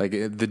 Like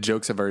the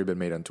jokes have already been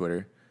made on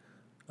Twitter.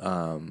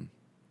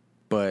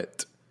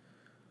 But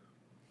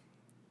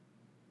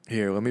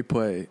here, let me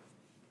play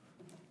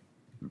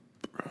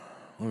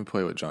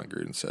what John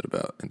Gruden said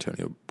about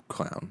Antonio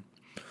Clown.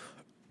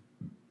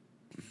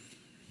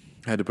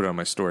 I had to put it on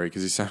my story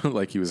because he sounded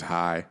like he was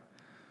high.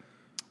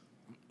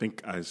 I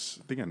think I know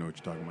what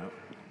you're talking about.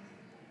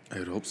 I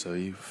would hope so.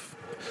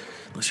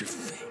 Unless you're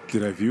fake.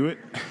 Did I view it?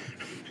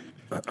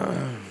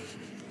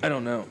 I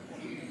don't know.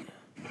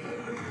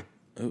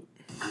 Oh.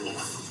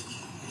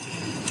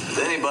 Has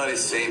anybody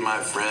seen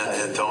my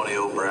friend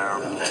Antonio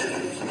Brown?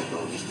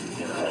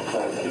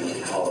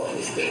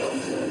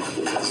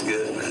 That's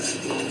good,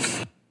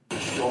 man.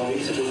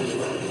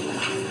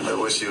 I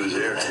wish he was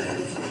here.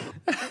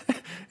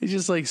 He's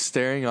just like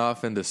staring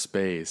off into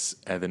space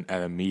at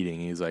a meeting.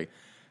 He's like,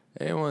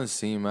 anyone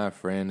seen my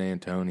friend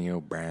Antonio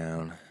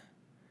Brown?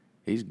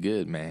 He's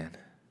good, man.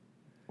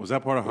 Was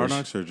that part of Hard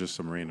Knocks or just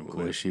some random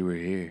clip? Wish he were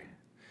here.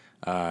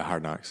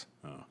 Hard Knocks.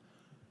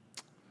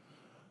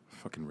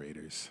 Fucking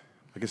Raiders.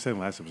 Like I said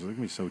last episode, they're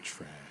going to be so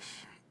trash.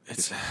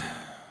 It's a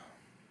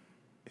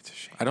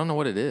shame. I don't know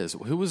what it is.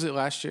 Who was it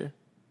last year?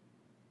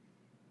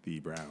 The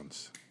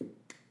Browns.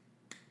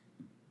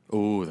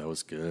 Oh, that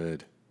was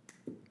good.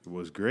 It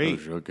was That great.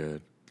 was real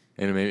good.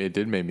 And it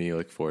did make me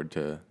look forward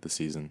to the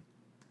season.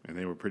 And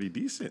they were pretty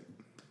decent.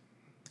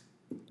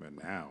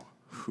 But now.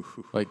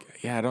 Like,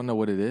 yeah, I don't know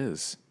what it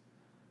is.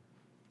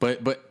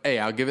 But hey,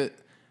 I'll give it.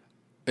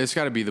 It's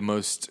got to be the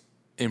most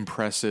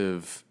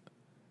impressive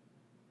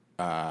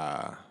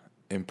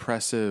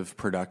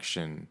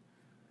production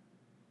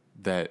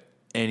that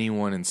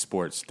anyone in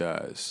sports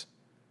does,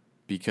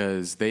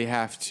 because they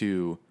have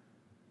to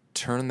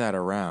turn that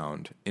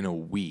around in a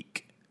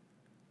week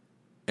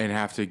and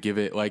have to give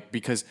it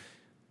because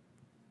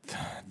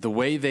the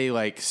way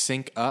they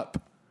sync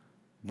up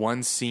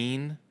one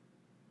scene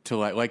to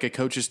like a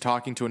coach is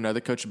talking to another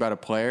coach about a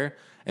player,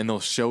 and they'll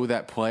show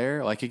that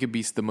player, it could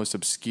be the most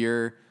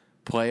obscure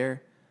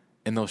player,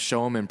 and they'll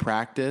show him in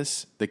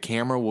practice. The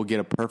camera will get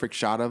a perfect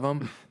shot of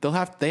him.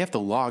 They have to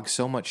log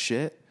so much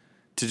shit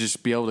to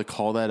just be able to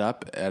call that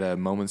up at a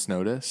moment's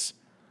notice.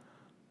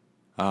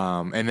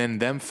 And then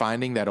them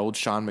finding that old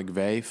Sean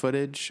McVay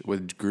footage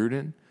with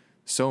Gruden,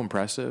 so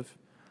impressive.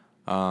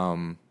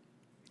 I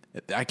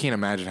can't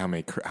imagine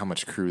how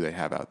much crew they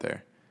have out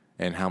there,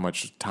 and how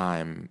much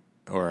time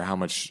or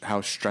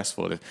how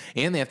stressful it is.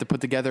 And they have to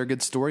put together a good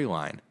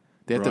storyline.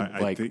 They have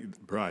I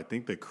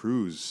think the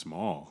crew's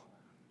small.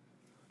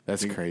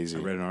 That's crazy.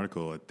 I read an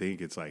article. I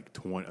think it's like a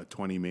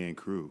 20-man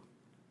crew.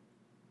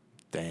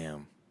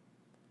 Damn.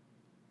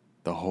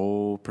 The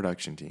whole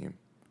production team.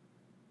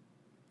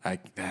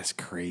 That's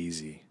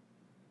crazy.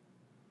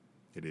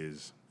 It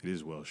is. It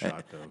is well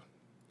shot, though.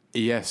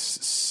 Yes,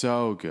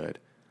 so good.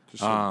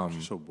 Just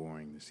so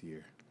boring this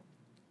year.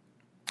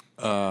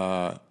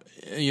 A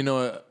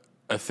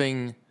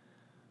thing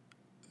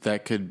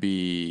that could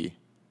be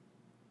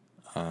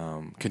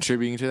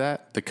contributing to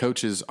that, the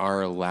coaches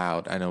are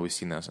allowed, I know we've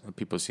seen this,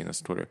 people have seen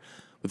this on Twitter,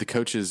 but the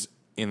coaches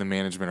in the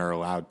management are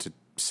allowed to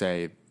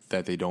say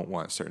that they don't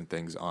want certain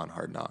things on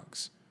Hard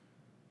Knocks.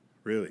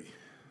 Really?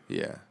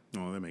 Yeah.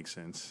 Oh, that makes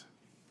sense.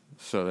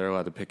 So they're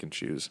allowed to pick and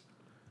choose.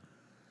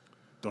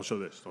 Don't show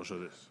this. Don't show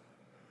this.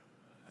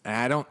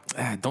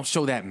 Don't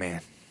show that, man.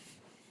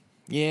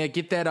 Yeah,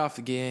 get that off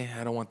again.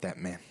 I don't want that,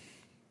 man.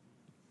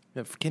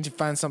 Can't you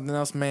find something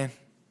else, man?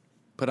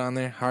 Put on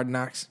there, Hard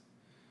Knocks.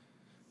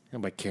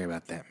 Nobody care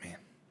about that,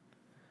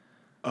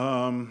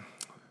 man.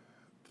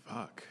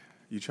 Fuck.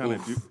 You trying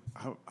to do?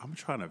 I'm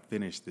trying to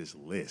finish this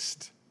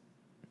list.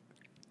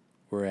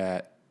 We're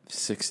at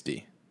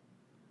 60.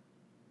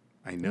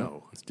 I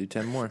know. Let's do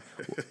 10 more.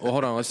 Well,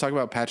 hold on. Let's talk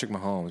about Patrick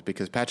Mahomes,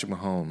 because Patrick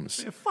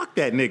Mahomes. Man, fuck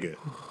that nigga.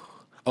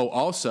 Oh,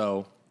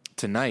 also,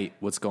 tonight,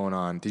 what's going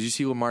on? Did you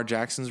see Lamar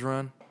Jackson's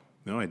run?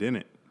 No, I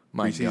didn't.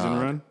 My Preseason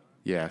God. run?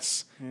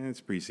 Yes.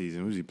 It's preseason.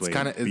 Who's he It's playing?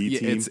 kind of B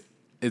team?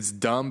 it's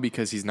dumb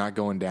because he's not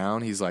going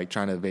down. He's like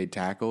trying to evade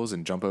tackles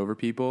and jump over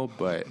people,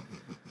 but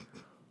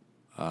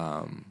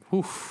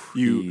You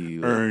he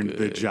looked earned the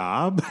good.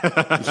 job?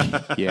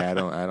 Yeah, I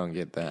don't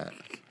get that.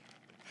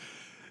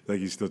 Like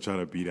he's still trying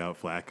to beat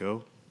out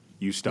Flacco?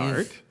 You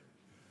start?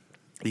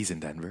 He's in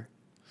Denver.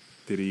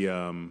 Did he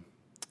Touchdown.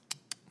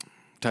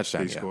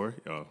 they Yeah. score?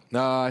 Oh.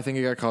 No, I think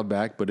he got called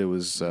back, but it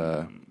was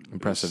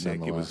impressive Sick. It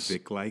was nonetheless.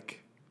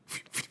 Vic-like.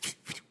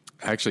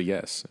 Actually,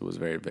 yes, it was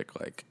very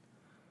Vic-like.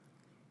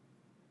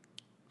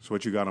 So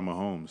what you got on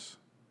Mahomes?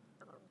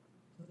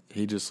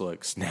 He just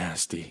looks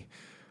nasty,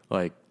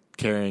 like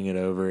carrying it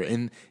over.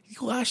 And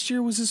last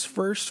year was his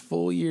first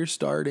full year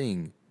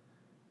starting.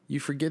 You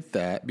forget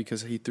that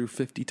because he threw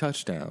 50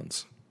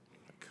 touchdowns.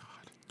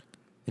 God.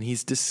 And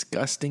he's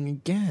disgusting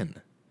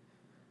again.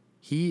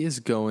 He is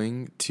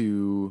going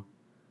to,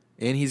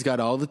 and he's got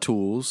all the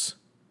tools.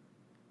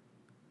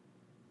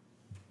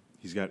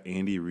 He's got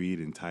Andy Reid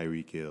and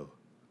Tyreek Hill.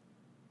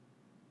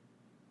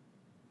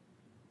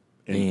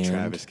 And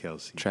Travis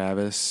Kelce.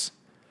 Travis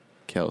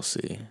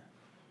Kelce.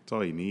 That's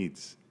all he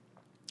needs.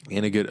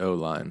 And a good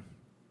O-line.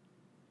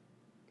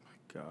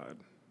 God.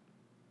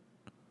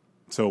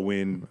 So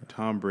when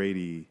Tom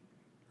Brady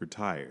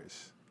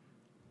retires,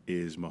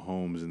 is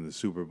Mahomes in the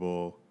Super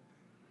Bowl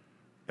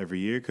every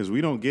year? Because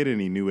we don't get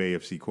any new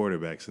AFC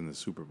quarterbacks in the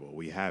Super Bowl.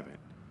 We haven't.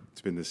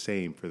 It's been the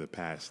same for the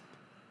past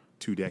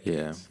 2 decades.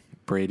 Yeah.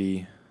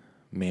 Brady,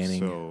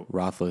 Manning, So-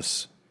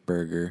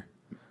 Roethlisberger.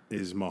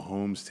 Is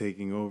Mahomes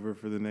taking over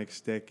for the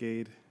next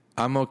decade?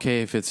 I'm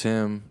okay if it's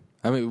him.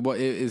 I mean,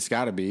 it's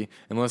got to be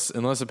unless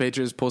the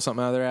Patriots pull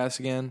something out of their ass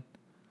again.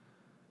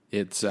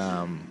 It's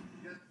Mahomes.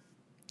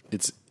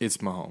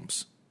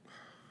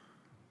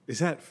 Is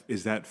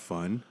that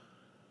fun?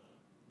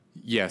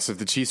 Yes, if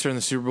the Chiefs are in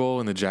the Super Bowl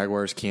and the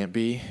Jaguars can't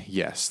be,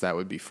 yes, that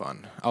would be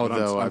fun. But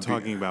Although I'm I'd be-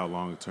 talking about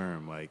long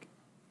term. Like,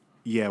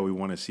 yeah, we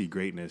want to see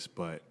greatness,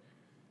 but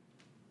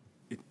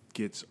it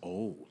gets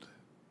old.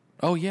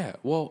 oh yeah,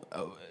 well,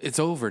 it's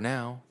over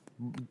now.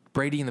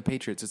 Brady and the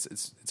Patriots,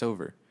 it's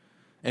over.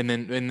 And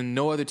then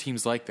no other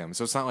teams like them.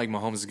 So it's not like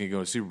Mahomes is going to go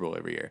to Super Bowl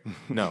every year.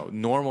 No,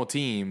 normal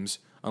teams,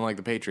 unlike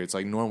the Patriots,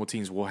 like normal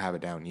teams will have a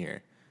down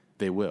year.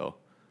 They will.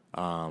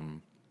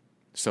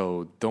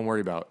 So don't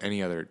worry about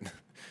any other.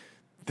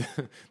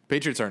 The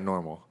Patriots aren't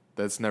normal.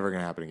 That's never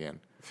going to happen again.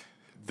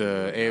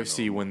 The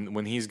AFC,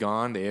 when he's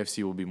gone, the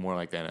AFC will be more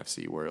like the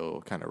NFC, where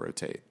it'll kind of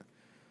rotate.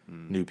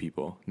 New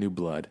people, new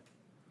blood.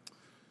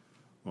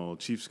 Well,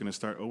 Chiefs going to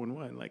start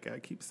 0-1, like I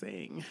keep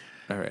saying.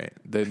 All right,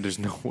 then there's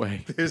no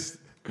way. There's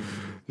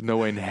No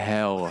way in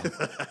hell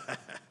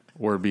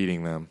we're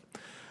beating them.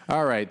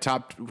 All right,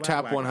 top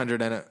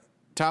 100 and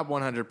top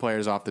 100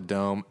 players off the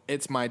dome.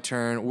 It's my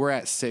turn. We're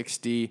at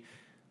 60.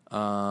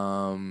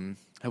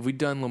 Have we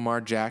done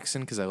Lamar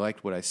Jackson? Because I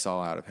liked what I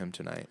saw out of him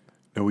tonight.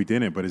 No, we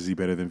didn't, but is he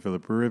better than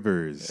Phillip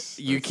Rivers?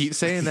 You keep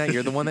saying that.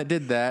 You're the one that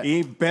did that. He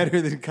ain't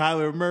better than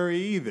Kyler Murray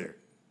either.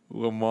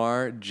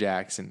 Lamar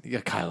Jackson. Yeah,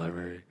 Kyler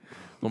Murray.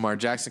 Lamar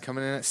Jackson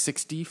coming in at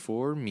 60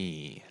 for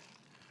me.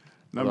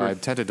 Number Well, I'm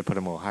tempted to put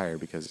him a little higher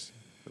because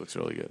it looks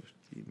really good.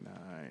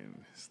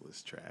 59. This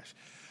list trash.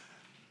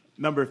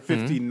 Number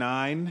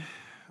 59.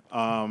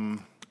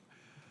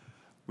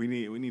 We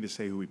need to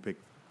say who we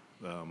picked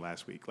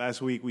last week.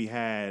 Last week we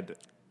had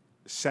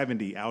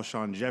 70,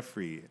 Alshon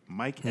Jeffrey,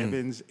 Mike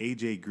Evans,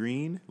 AJ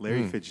Green,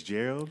 Larry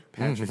Fitzgerald,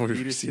 Patrick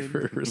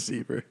Peterson,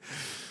 receiver.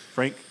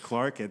 Frank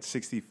Clark at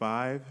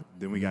 65.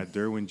 Then we got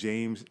Derwin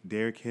James,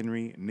 Derrick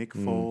Henry, Nick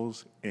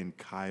Foles, and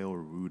Kyle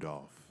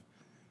Rudolph.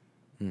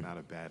 Not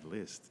a bad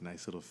list.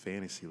 Nice little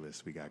fantasy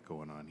list we got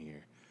going on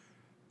here.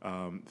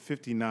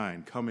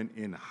 59, coming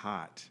in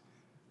hot.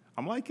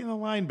 I'm liking the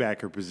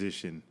linebacker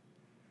position.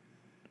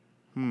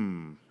 What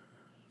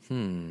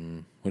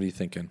are you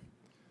thinking?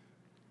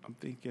 I'm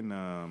thinking,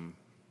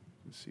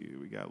 let's see,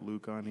 we got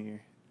Luke on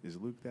here. Is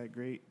Luke that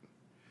great?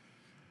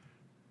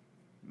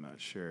 I'm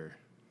not sure.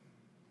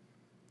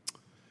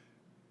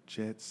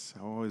 Jets,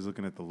 I'm always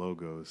looking at the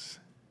logos.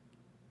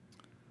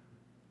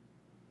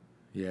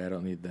 Yeah, I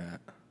don't need that.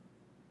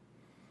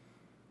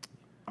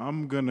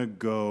 I'm going to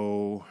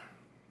go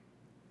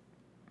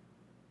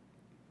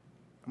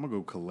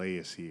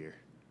Calais here.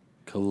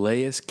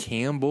 Calais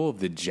Campbell of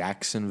the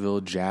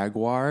Jacksonville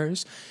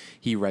Jaguars.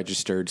 He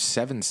registered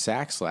 7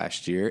 sacks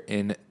last year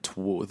and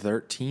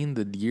 13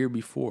 the year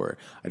before.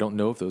 I don't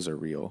know if those are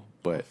real,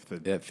 but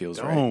that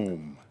feels right.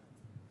 Dome.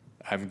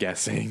 I'm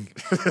guessing.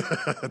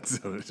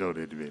 Don't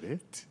admit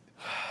it.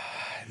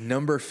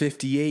 Number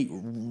 58,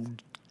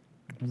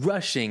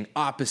 rushing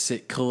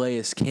opposite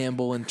Calais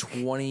Campbell in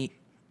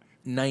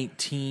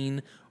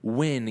 2019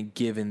 when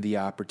given the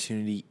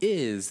opportunity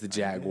is the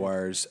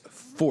Jaguars'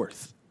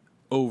 4th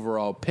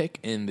overall pick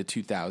in the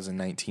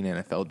 2019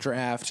 NFL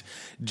Draft,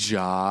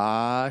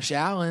 Josh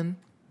Allen.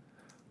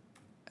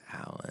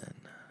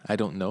 I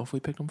don't know if we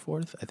picked him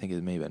 4th. I think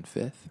it may have been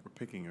 5th. We're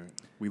picking her.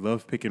 We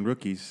love picking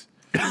rookies.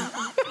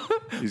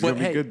 He's going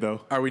to be good,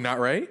 though. Are we not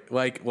right?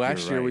 Like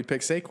last You're year, we right.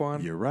 picked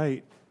Saquon. You're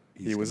right.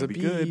 He was a gonna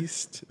be good.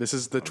 beast. This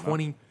is the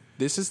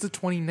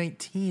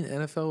 2019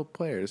 NFL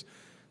players.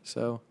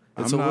 So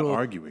it's I'm a not little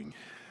arguing.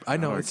 I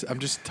know. I'm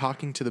just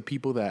talking to the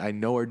people that I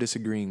know are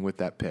disagreeing with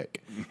that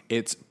pick.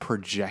 It's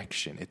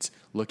projection. It's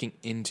looking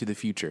into the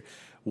future.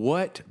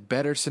 What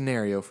better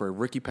scenario for a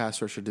rookie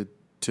pass rusher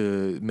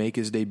to make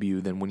his debut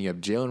than when you have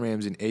Jalen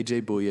Ramsey and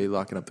AJ Bouye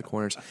locking up the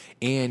corners,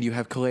 and you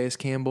have Calais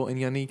Campbell and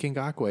Yannick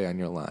Ngakoue on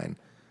your line?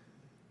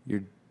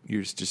 You're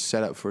just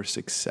set up for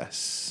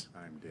success.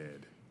 I'm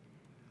dead.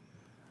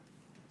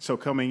 So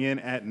coming in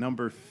at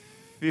number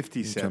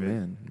 57. Come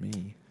in,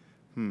 me.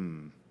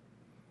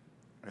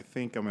 I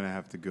think I'm going to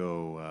have to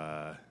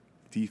go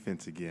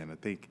defense again. I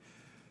think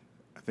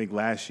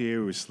last year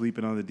we were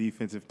sleeping on the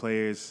defensive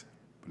players,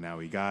 but now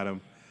we got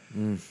them.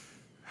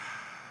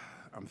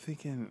 I'm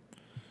thinking,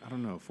 I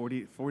don't know,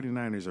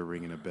 49ers are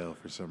ringing a bell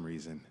for some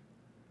reason.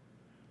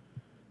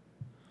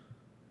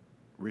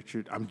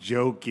 Richard, I'm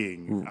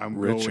joking. I'm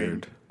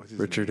Richard. going. What's his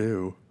Richard name?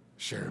 who?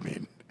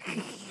 Sherman.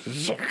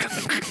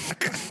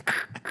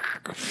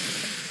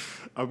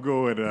 I'm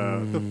going,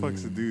 what the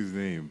fuck's the dude's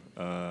name?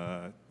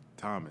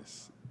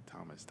 Thomas.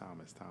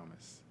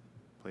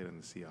 Played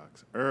on the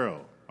Seahawks.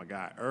 Earl, my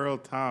guy, Earl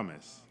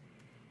Thomas.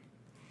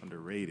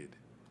 Underrated.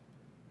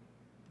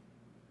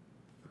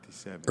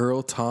 57.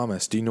 Earl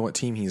Thomas. Do you know what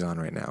team he's on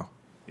right now?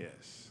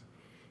 Yes.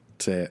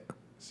 Say it.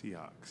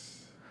 Seahawks.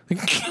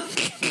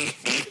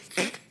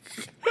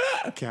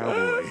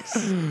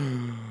 Cowboys.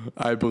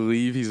 I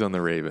believe he's on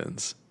the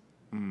Ravens.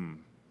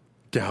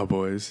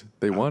 Cowboys.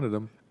 They wanted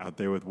him. Out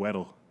there with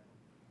Weddle.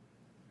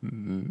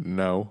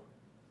 No.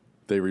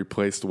 They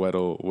replaced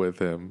Weddle with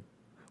him.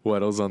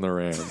 Weddle's on the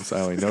Rams.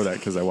 I only know that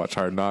because I watched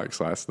Hard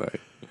Knocks last night.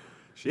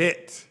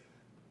 Shit.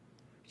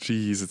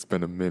 Jeez, it's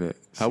been a minute.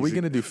 How are we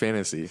going to do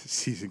fantasy?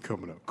 Season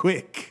coming up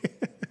quick.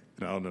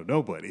 I don't know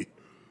nobody.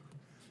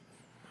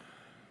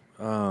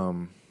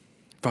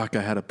 Fuck,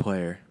 I had a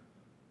player.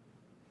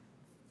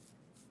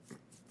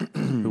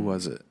 Who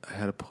was it? I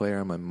had a player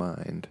on my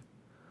mind.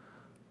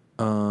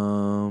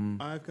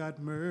 I've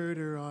got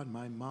murder on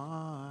my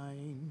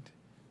mind.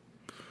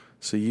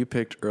 So you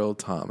picked Earl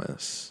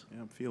Thomas.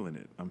 Yeah, I'm feeling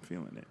it. I'm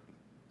feeling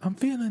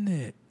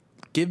it.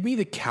 Give me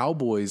the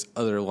Cowboys'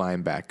 other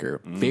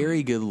linebacker.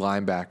 Very good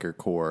linebacker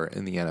core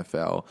in the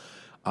NFL.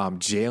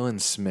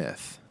 Jalen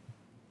Smith.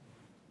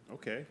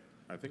 Okay.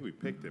 I think we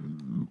picked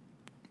him.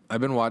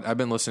 I've been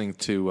listening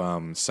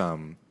to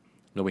some.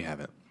 No, we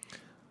haven't.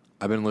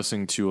 I've been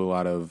listening to a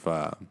lot of.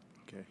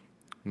 Okay.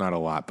 Not a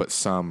lot, but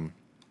some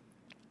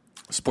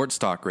sports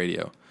talk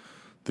radio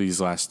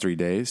these last 3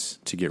 days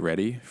to get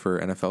ready for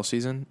NFL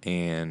season,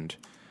 and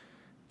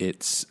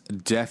it's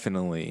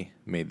definitely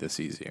made this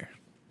easier.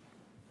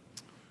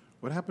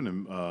 What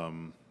happened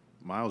to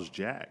Miles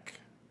Jack?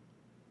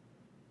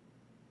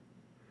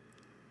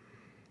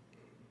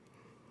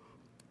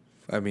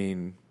 I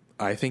mean,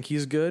 I think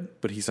he's good,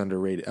 but he's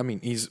underrated. I mean,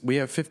 we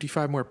have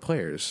 55 more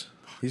players.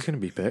 He's going to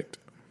be picked.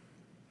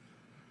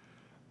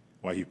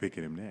 Why are you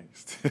picking him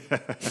next?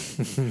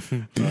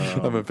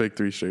 I'm going to pick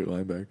 3 straight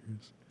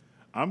linebackers.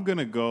 I'm going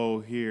to go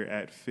here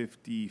at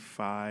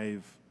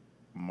 55,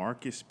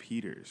 Marcus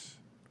Peters.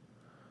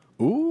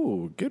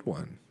 Ooh, good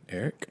one,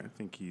 Eric. I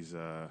think he's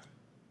going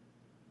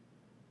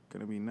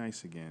to be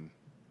nice again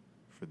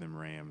for them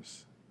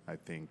Rams. I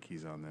think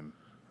he's on them.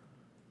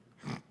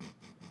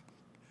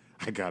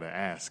 I got to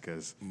ask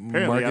because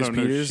apparently I don't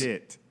know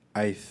shit.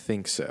 I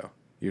think so.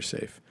 You're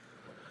safe.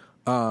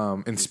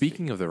 And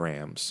speaking of the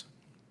Rams,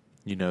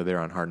 you know, they're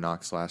on Hard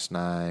Knocks last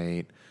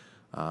night,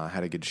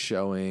 had a good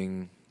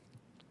showing.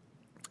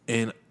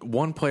 And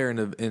one player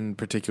in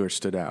particular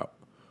stood out.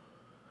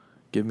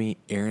 Give me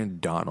Aaron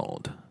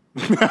Donald.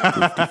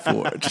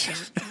 54.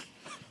 Just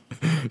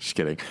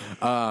kidding.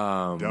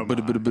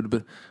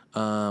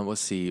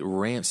 Let's see.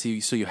 Rams.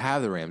 So you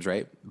have the Rams,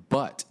 right?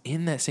 But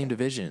in that same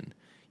division,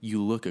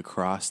 you look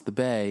across the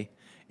bay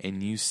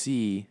and you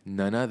see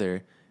none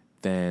other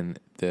than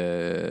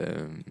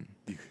the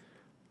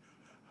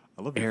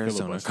I love your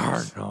Arizona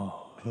filibusters.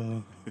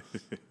 Cardinals.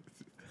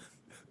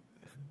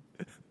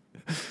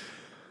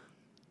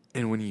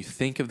 And when you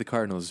think of the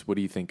Cardinals, what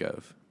do you think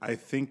of? I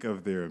think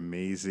of their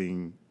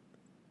amazing.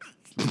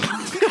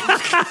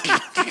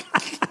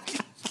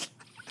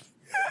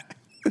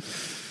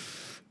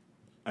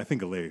 I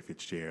think of Larry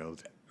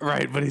Fitzgerald.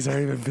 Right, but he's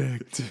already been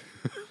picked.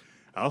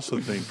 I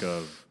also think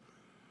of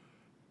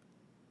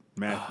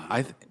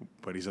Matthew,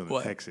 but he's on the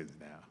what? Texans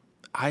now.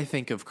 I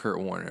think of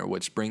Kurt Warner,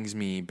 which brings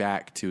me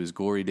back to his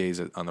glory days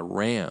on the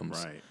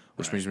Rams, Right,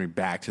 which right. brings me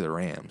back to the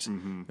Rams.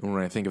 And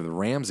when I think of the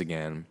Rams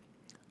again,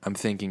 I'm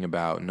thinking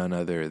about none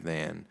other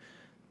than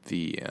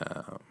the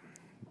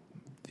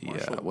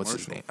what's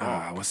his name?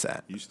 Falk What's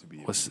that? Used to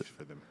be a What's beast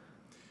for them.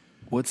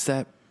 What's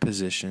that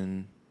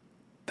position?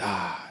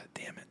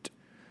 Damn it.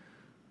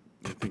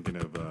 You're thinking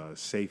of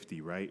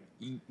safety, right?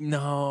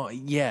 No,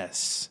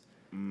 yes.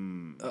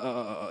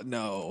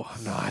 No,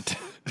 I'm not.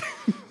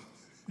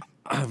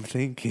 I'm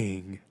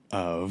thinking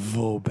of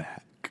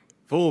fullback.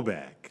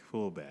 Fullback.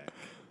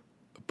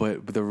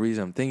 but the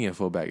reason I'm thinking of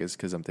fullback is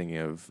because I'm thinking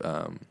of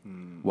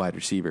wide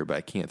receiver, but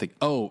I can't think.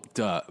 Oh,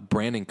 duh,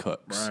 Brandon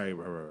Cooks. Right.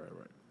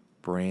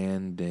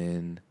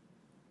 Brandon.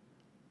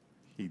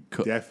 He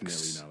Cooks.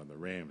 definitely not on the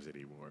Rams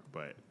anymore,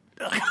 but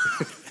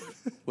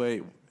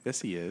Wait,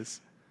 yes he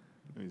is.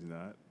 he's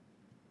not.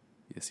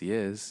 Yes he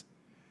is.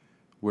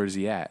 Where's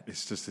he at?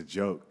 It's just a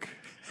joke.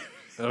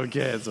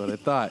 Okay, that's what I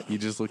thought. You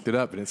just looked it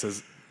up and it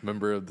says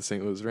member of the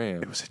St. Louis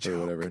Rams. It was a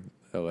joke. Or whatever.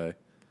 LA.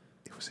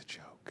 It was a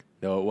joke.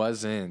 No, it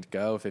wasn't.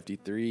 Go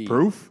 53.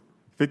 Proof?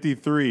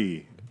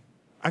 53.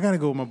 I got to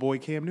go with my boy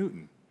Cam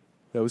Newton.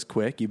 That was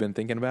quick. You've been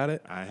thinking about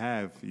it? I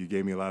have. You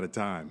gave me a lot of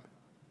time.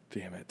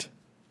 Damn it.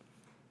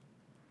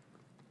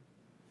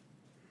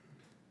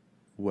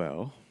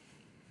 Well,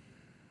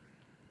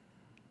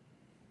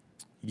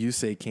 you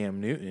say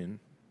Cam Newton.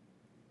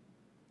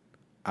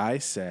 I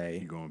say,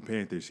 You going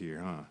Panthers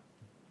here, huh?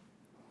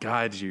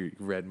 God, you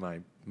read my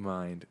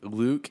mind.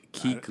 Luke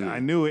Kuechly. I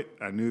knew it.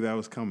 I knew that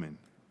was coming.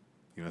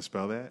 You want to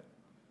spell that?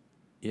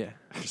 Yeah,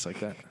 just like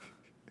that.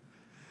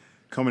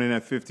 Coming in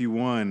at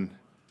 51.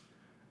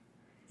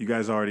 You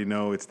guys already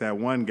know it's that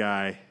one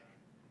guy.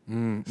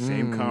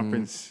 Same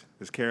conference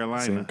as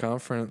Carolina. Same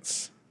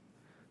conference.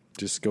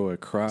 Just go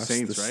across.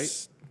 Saints, the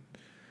right?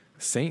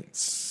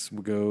 Saints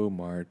will go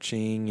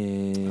marching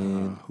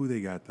in. Who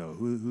they got though?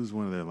 Who's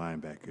one of their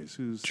linebackers?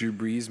 Who's Drew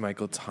Brees,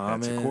 Michael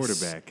Thomas,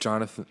 quarterback.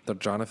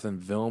 Jonathan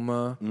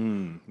Vilma,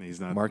 he's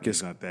not Marcus-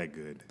 he's not that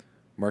good.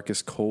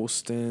 Marcus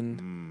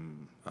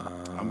Colston.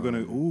 I'm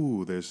gonna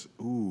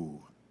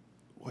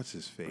what's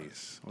his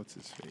face?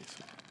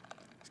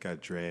 He's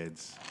got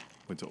dreads.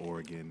 Went to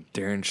Oregon.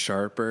 Darren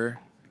Sharper,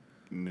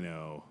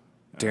 No.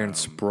 Darren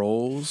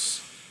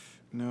Sproles,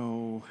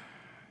 No.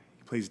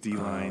 He plays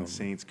D-line,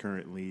 Saints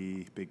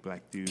currently. Big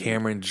black dude.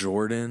 Cameron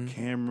Jordan.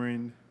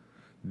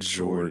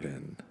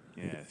 Jordan.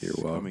 Yes. You're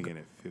welcome. Coming in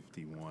at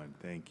 51.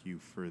 Thank you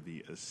for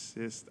the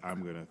assist.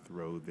 I'm going to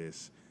throw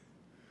this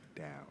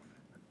down.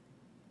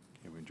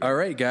 Cameron Jordan. All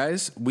right,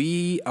 guys,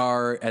 we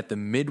are at the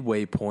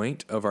midway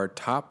point of our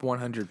top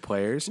 100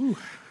 players.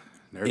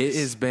 Nervous. It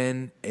has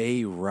been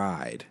a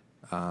ride.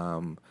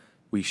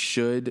 We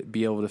should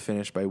be able to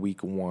finish by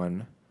week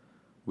 1.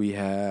 We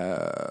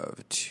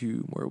have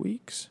 2 more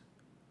weeks.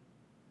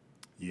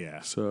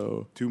 Yeah.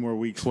 So 2 more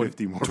weeks,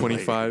 50 more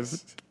 25,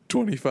 players.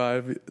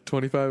 25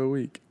 a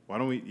week. Why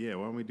don't we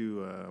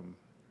do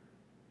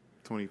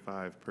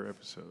 25 per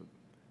episode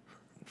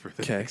for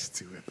the Okay. next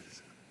 2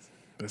 episodes?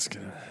 That's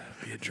going to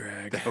be a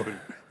drag. That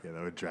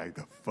would drag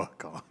the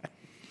fuck on.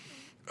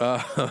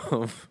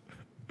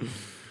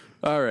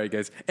 All right,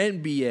 guys.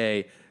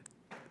 NBA,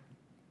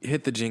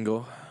 hit the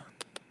jingle.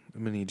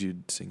 I'm going to need you to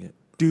sing it.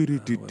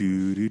 God,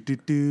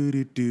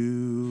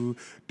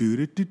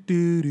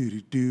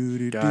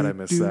 I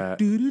miss that.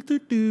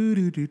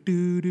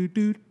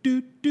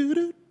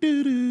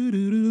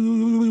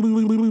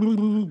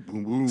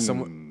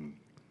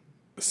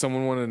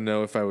 Someone wanted to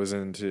know if I was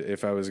going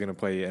to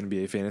play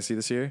NBA fantasy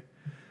this year.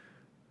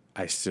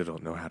 I still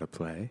don't know how to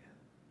play.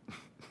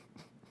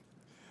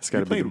 It's got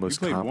to be the most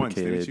played once,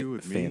 didn't complicated you,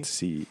 with me?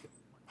 fantasy.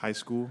 High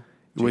school?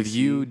 With JC?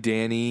 you,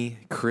 Danny,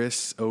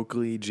 Chris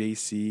Oakley,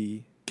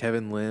 JC,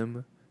 Kevin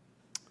Lim.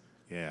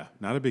 Yeah,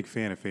 not a big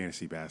fan of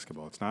fantasy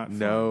basketball. It's not fun.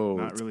 No,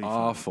 not it's really fun.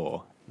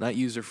 awful. Not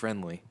user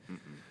friendly.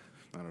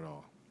 Not at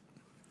all.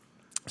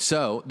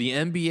 So the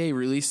NBA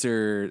released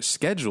their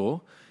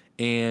schedule,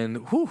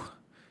 and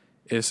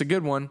it's a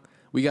good one.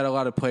 We got a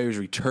lot of players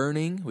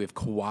returning. We have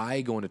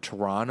Kawhi going to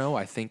Toronto,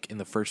 I think, in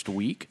the first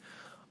week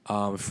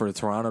for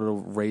Toronto to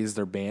raise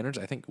their banners.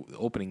 I think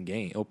opening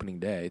day,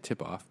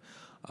 tip-off.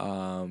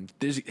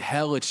 There's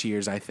hella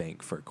cheers, I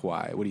think, for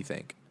Kawhi. What do you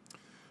think?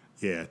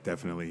 Yeah,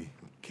 definitely.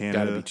 Canada,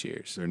 Gotta be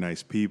cheers. They're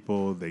nice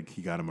people.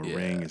 He got him a Yeah.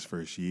 ring his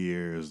first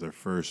year. It was their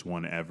first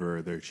one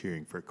ever. They're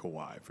cheering for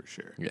Kawhi for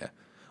sure. Yeah.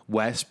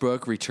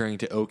 Westbrook returning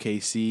to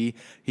OKC.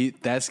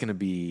 That's going to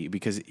be,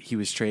 because he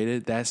was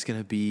traded, that's going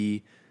to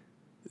be,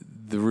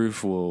 the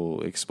roof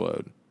will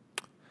explode.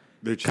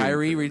 They're cheering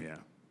Kyrie for him, yeah.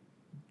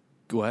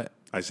 What?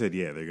 I said,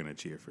 yeah, they're going to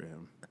cheer for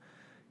him.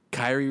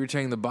 Kyrie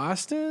returning to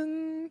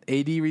Boston?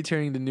 AD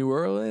returning to New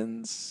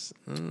Orleans?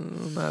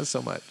 Not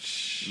so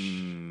much.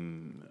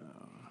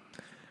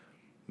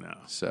 No.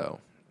 So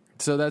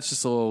that's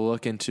just a little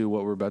look into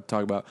what we're about to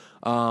talk about.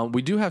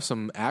 We do have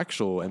some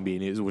actual NBA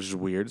news, which is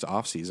weird. It's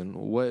off season.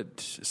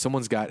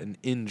 Someone's gotten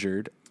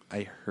injured,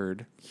 I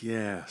heard.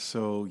 Yeah,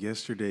 so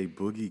yesterday,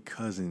 Boogie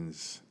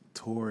Cousins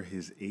tore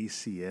his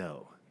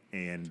ACL.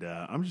 And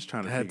I'm just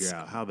trying to That's figure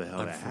out how the hell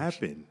that unfortunate.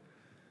 happened.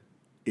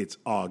 It's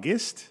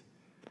August.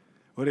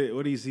 What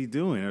is he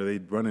doing? Are they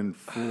running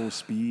full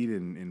speed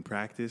in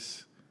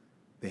practice?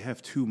 They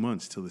have 2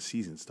 months till the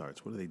season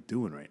starts. What are they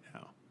doing right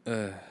now?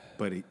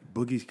 But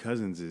Boogie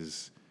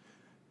Cousins'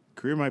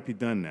 career might be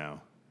done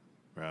now.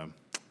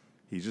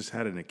 He just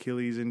had an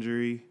Achilles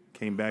injury,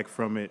 came back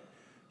from it.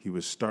 He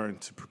was starting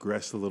to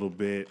progress a little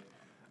bit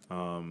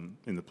in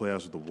the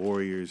playoffs with the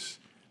Warriors.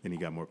 Then he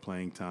got more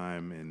playing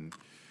time, and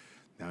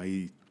now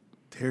he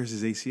tears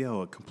his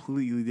ACL, a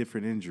completely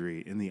different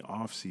injury in the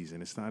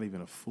offseason. It's not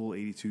even a full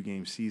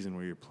 82-game season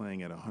where you're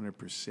playing at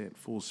 100%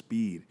 full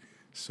speed.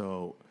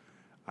 So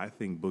I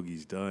think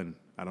Boogie's done.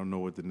 I don't know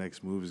what the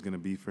next move is going to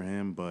be for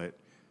him, but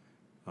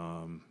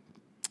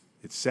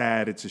it's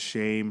sad. It's a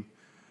shame.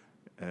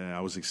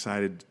 I was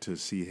excited to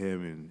see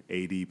him and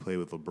AD play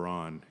with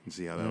LeBron and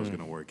see how that was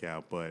going to work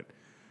out, but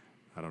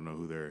I don't know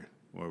who they're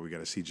 – well, we got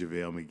to see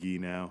JaVale McGee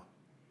now.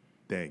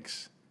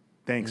 Thanks,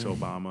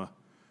 Obama.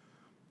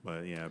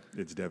 But, yeah,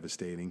 it's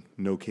devastating.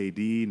 No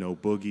KD, no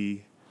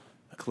Boogie.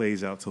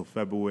 Clay's out till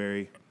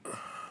February.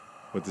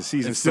 But the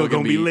season's still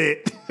going to be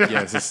lit.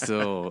 Yes, it's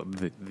still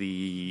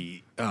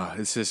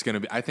it's just going to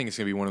be – I think it's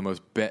going to be one of the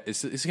most –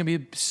 it's going to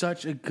be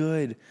such a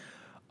good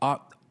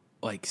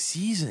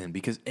season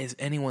because it's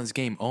anyone's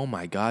game. Oh,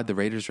 my God, the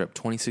Raiders are up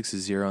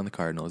 26-0 on the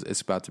Cardinals.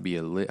 It's about to be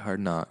a lit Hard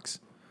Knocks.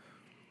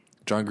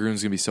 John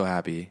Gruden's going to be so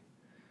happy.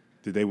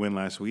 Did they win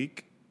last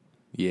week?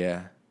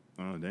 Yeah.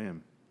 Oh,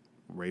 damn.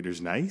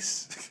 Raiders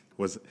nice?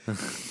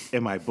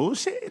 Am I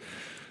bullshit?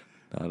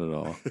 Not at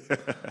all.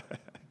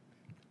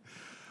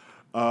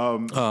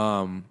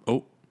 Oh.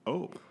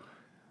 All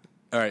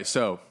right,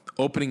 so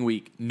opening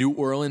week, New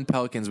Orleans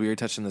Pelicans, we were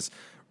touching this,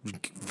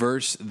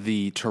 versus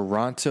the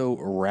Toronto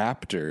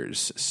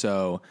Raptors.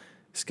 So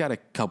it's got a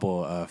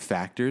couple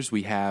factors.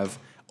 We have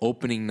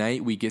opening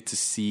night, we get to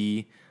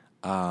see,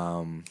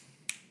 what's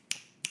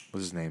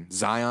his name?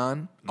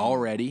 Zion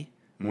already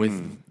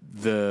with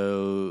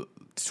the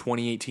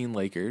 2018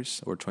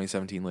 Lakers or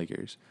 2017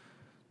 Lakers.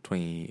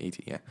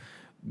 2018, yeah.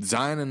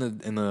 Zion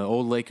and the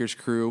old Lakers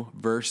crew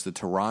versus the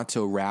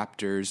Toronto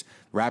Raptors.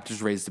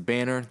 Raptors raised the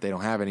banner. They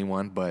don't have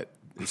anyone, but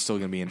it's still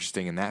going to be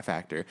interesting in that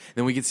factor.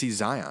 Then we can see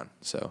Zion,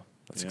 so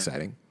that's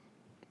exciting.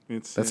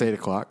 That's 8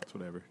 o'clock. It's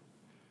whatever.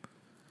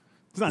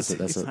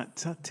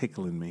 It's not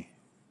tickling me.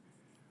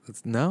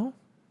 No?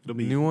 It'll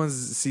be new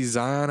ones see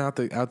Zion out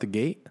the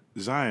gate?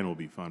 Zion will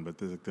be fun, but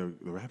the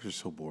Raptors are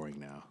so boring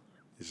now.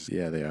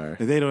 Yeah, they are.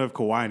 If they don't have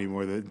Kawhi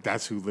anymore,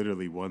 that's who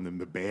literally won them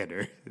the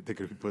banner. They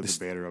could put the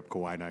banner up.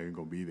 Kawhi not even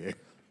going to be there.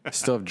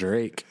 Still have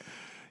Drake.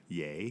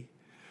 Yay.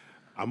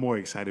 I'm more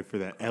excited for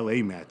that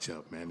LA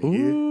matchup, man.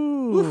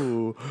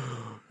 Ooh.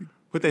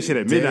 Put that shit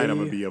at midnight, I'm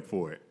going to be up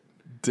for it.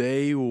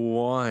 Day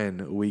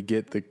one, we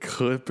get the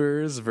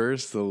Clippers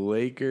versus the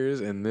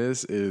Lakers, and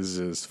this is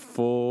just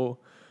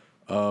full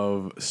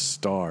of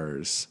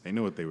stars. They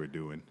know what they were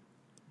doing.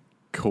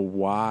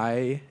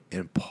 Kawhi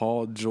and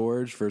Paul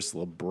George versus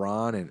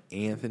LeBron and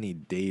Anthony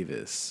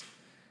Davis.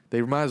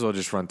 They might as well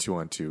just run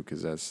 2-on-2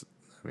 because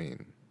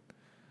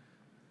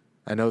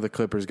I know the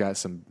Clippers got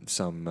some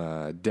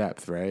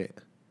depth, right?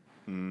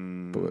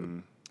 But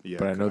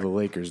I know the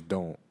Lakers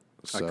don't.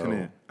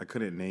 So I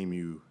couldn't name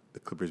you the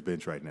Clippers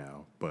bench right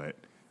now, but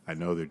I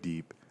know they're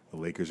deep. The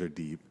Lakers are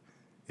deep.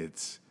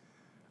 It's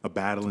a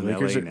battle in LA now.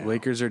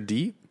 Lakers are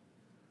deep?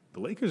 The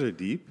Lakers are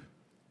deep.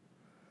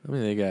 I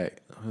mean,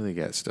 who they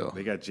got still?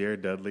 They got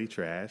Jared Dudley,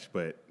 trash,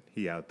 but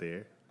he out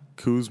there.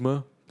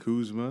 Kuzma.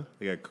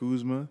 They got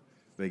Kuzma.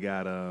 They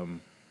got I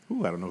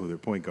don't know who their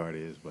point guard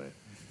is, but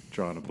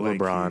drawing a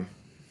blank.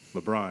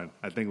 LeBron.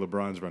 I think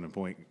LeBron's running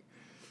point.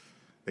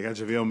 They got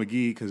JaVale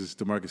McGee because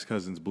DeMarcus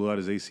Cousins blew out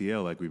his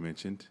ACL, like we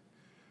mentioned.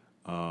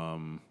 They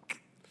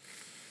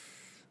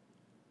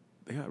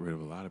got rid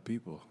of a lot of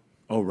people.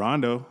 Oh,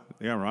 Rondo.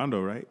 They got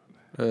Rondo, right?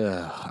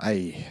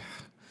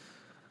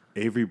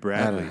 Avery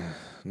Bradley.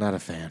 Not a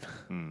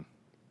fan.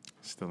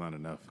 Still not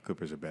enough.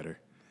 Clippers are better.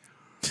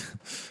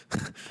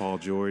 Paul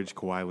George,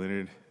 Kawhi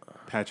Leonard,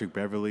 Patrick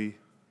Beverly.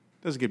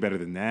 Doesn't get better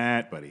than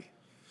that, buddy.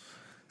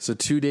 So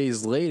 2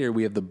 days later,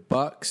 we have the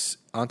Bucks,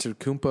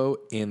 Antetokounmpo,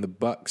 and the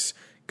Bucks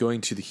going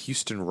to the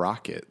Houston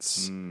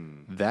Rockets.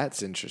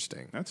 That's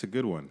interesting. That's a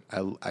good one.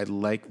 I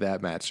like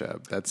that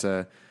matchup. That's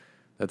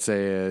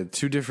a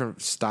two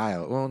different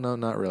style. Well, no,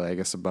 not really. I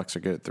guess the Bucks are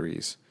good at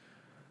threes.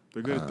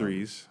 They're good at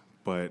threes,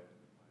 but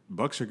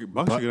Bucks are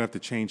going to have to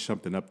change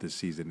something up this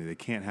season. They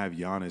can't have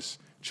Giannis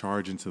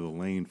charge into the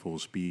lane full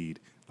speed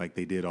like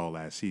they did all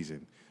last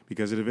season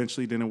because it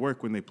eventually didn't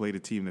work when they played a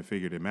team that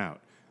figured him out.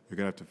 They're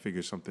going to have to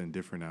figure something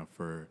different out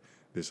for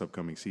this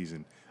upcoming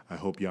season. I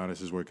hope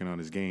Giannis is working on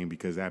his game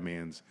because that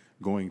man's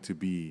going to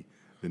be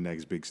the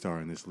next big star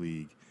in this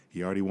league.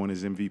 He already won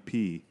his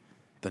MVP.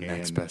 The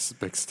next best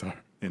big star.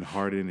 And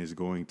Harden is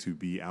going to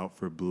be out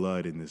for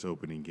blood in this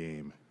opening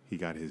game. He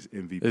got his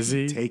MVP Is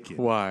he? taken.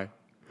 Why?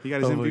 He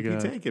got his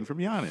MVP taken from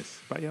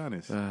Giannis, by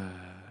Giannis.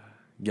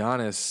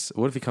 Giannis,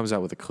 what if he comes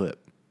out with a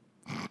clip?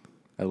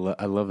 I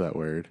love that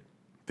word.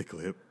 The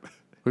clip.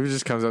 What if he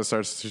just comes out and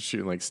starts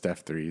shooting like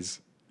Steph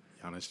threes?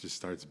 Giannis just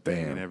starts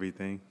banging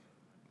everything.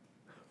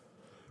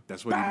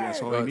 That's all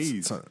he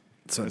needs.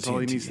 That's all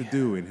he needs to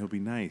do, and he'll be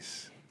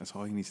nice. That's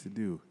all he needs to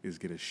do is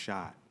get a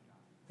shot,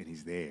 and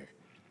he's there.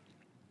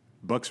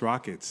 Bucks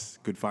Rockets,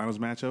 good finals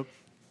matchup.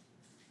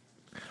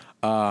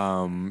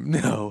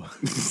 No.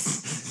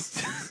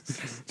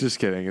 Just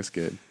kidding. It's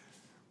good.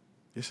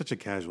 You're such a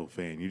casual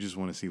fan. You just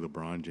want to see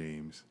LeBron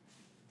James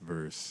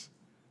versus.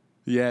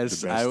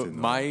 Yes,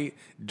 my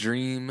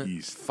dream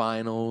East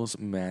finals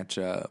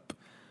matchup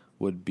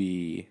would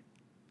be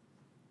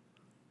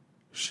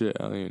shit.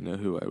 I don't even know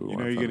who I would You want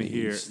know you're from gonna the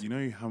hear. East. You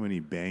know how many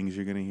bangs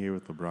you're gonna hear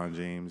with LeBron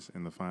James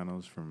in the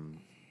finals from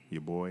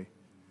your boy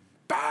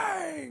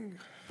Bang!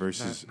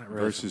 versus Not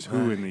really versus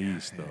from- who in the yeah,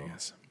 East yeah, I though.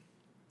 guess.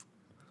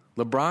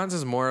 LeBron's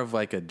is more of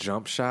like a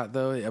jump shot,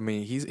 though. I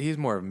mean, he's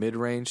more of mid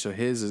range, so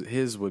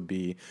his would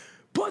be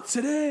puts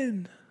it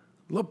in,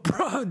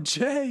 LeBron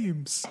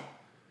James.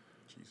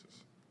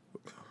 Jesus,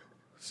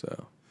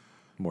 So,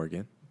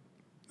 Morgan,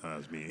 that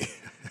was me.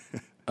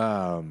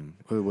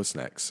 what's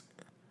next?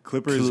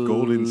 Clippers,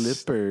 Golden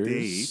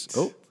Clippers. State.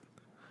 Oh,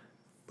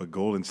 But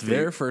Golden State.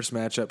 their first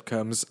matchup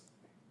comes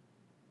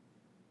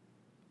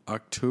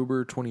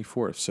October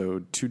 24th,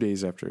 so 2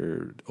 days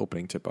after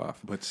opening tip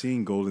off. But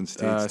seeing Golden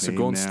State's so name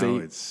Golden now,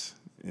 State-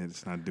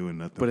 it's not doing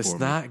nothing. But it's for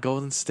me. not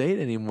Golden State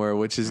anymore,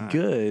 which is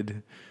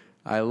good.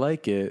 I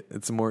like it.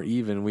 It's more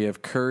even. We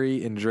have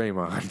Curry and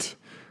Draymond.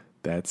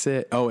 That's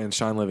it. Oh, and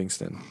Sean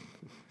Livingston.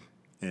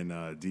 And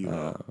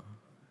D'Lo.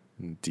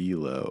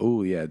 D'Lo.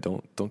 Oh yeah,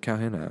 don't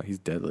count him out. He's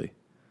deadly.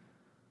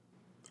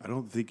 I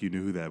don't think you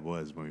knew who that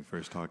was when we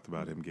first talked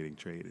about him getting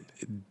traded.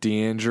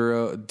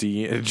 D'Angelo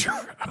Guess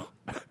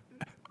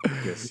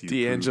you proved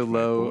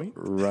D'Angelo my point.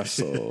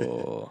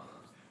 Russell.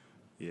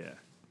 Yeah.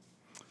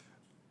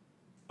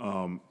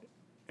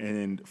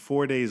 And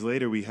 4 days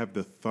later, we have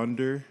the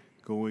Thunder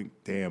going.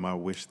 Damn, I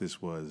wish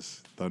this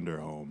was Thunder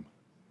home.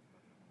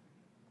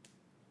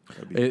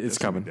 It's that's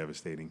gonna be coming.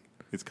 devastating.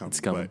 It's coming. It's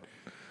coming.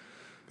 But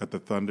got the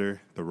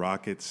Thunder, the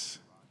Rockets,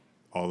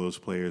 all those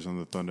players on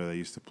the Thunder that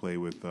used to play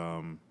with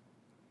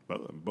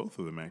both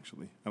of them,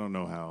 actually. I don't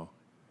know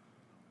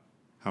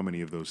how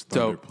many of those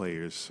Thunder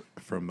players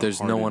from the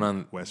There's no one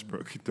on-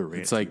 Westbrook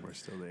Durant It's like team are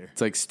still there.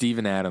 It's like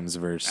Steven Adams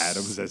versus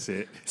Adams, that's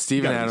it.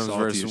 Steven Gotta be Adams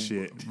salty as versus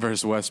shit.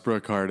 versus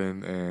Westbrook,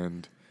 Harden,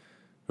 and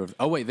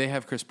oh wait, they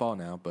have Chris Paul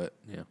now, but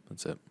yeah,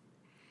 that's it.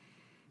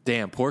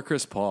 Damn, poor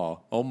Chris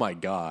Paul. Oh my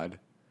God,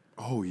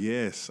 Oh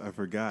yes, I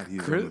forgot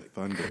he's Chris- on the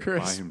Thunder by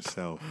Chris-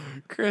 himself.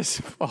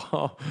 Chris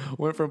Paul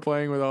went from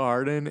playing with a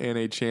Harden and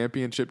a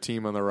championship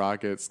team on the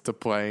Rockets to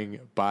playing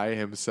by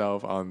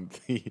himself on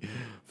the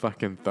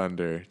fucking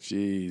Thunder.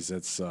 Jeez,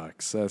 that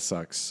sucks. That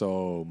sucks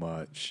so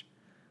much.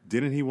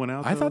 Didn't he win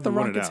out? I though? thought the He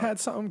won it Rockets out. had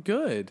something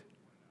good.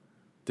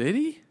 Did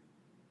he?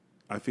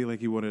 I feel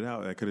like he won it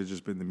out. That could have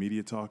just been the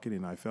media talking,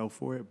 and I fell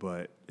for it.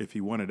 But if he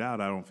won it out,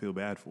 I don't feel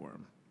bad for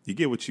him. You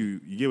get what you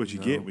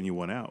get when you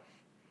won out,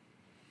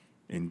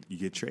 and you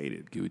get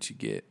traded. Get what you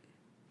get.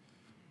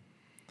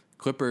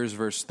 Clippers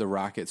versus the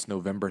Rockets,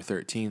 November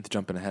 13th.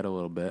 Jumping ahead a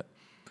little bit.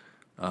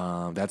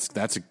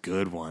 That's a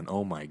good one.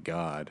 Oh my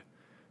God,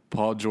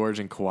 Paul George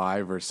and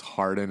Kawhi versus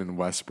Harden and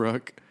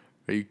Westbrook.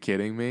 Are you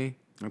kidding me?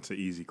 That's an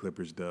easy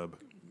Clippers dub.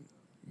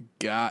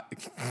 God,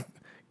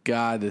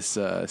 this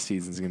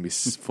season's gonna be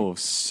full of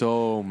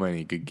so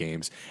many good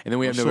games. And then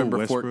we have Also, November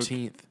Westbrook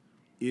 14th.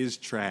 Is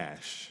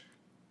trash.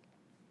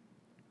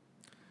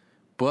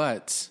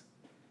 But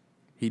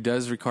he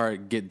does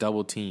get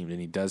double teamed, and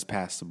he does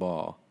pass the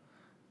ball.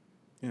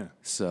 Yeah,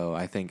 So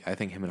I think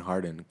him and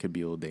Harden could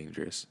be a little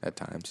dangerous at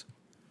times.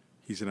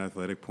 he's an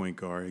athletic point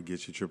guard. He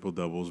gets you triple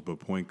doubles, but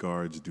point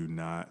guards do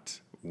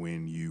not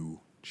win you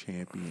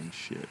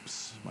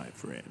championships, my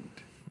friend.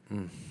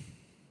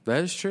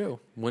 That is true.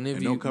 When have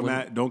And you?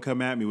 don't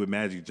come at me with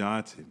Magic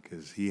Johnson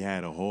because he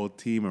had a whole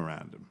team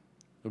around him.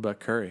 What about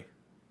Curry?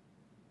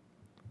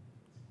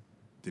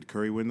 Did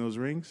Curry win those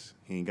rings?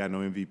 He ain't got no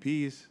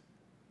MVPs.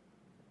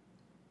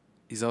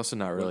 He's also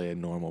not really a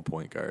normal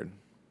point guard.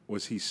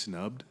 Was he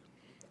snubbed?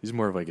 He's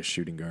more of like a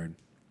shooting guard.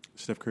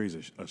 Steph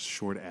Curry's a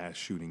short ass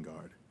shooting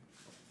guard.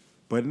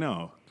 But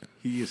no,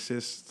 he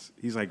assists.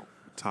 He's like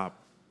top,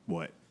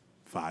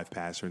 5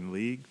 passer in the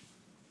league?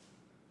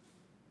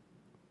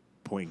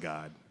 Point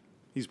guard.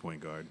 He's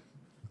point guard.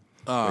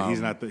 But he's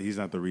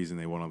not the reason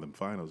they won on them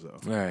finals though.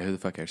 All right, who the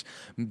fuck cares?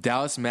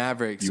 Dallas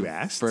Mavericks. You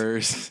asked?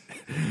 First.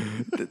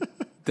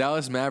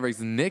 Dallas Mavericks.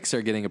 The Knicks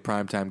are getting a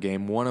primetime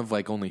game, one of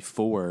like only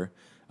 4.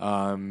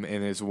 And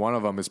it's one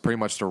of them is pretty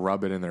much to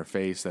rub it in their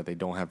face that they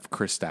don't have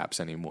Kristaps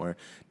anymore.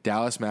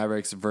 Dallas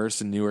Mavericks versus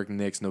the New York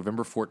Knicks,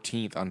 November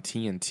 14th on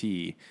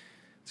TNT.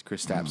 It's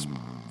Kristaps.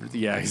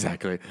 Yeah,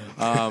 exactly.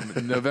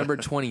 November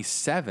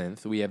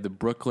 27th, we have the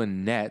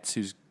Brooklyn Nets,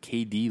 who's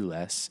KD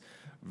less,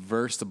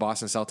 versus the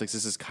Boston Celtics.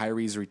 This is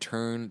Kyrie's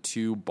return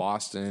to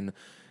Boston.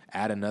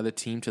 Add another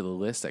team to the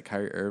list that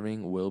Kyrie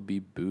Irving will be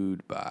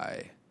booed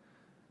by.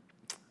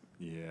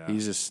 Yeah.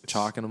 He's just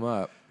chalking them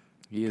up.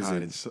 He is.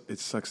 God, it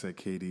sucks that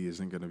KD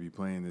isn't going to be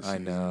playing this I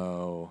season.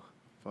 know.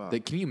 Fuck.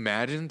 Can you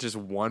imagine just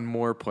one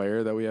more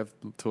player that we have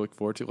to look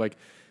forward to? Like,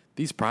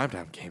 these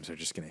primetime games are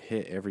just going to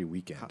hit every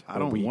weekend. I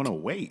don't want to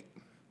wait.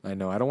 I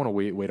know. I don't want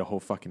to wait a whole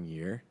fucking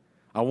year.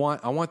 I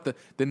want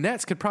the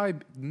Nets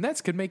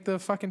could make the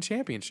fucking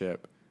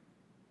championship.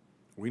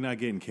 We're not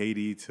getting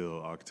KD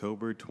till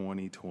October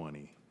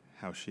 2020.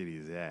 How shitty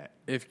is that?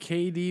 If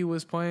KD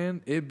was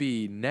playing, it'd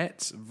be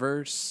Nets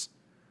versus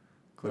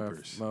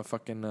Clippers.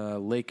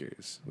 motherfucking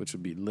Lakers, which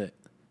would be lit.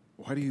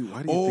 Why do you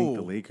think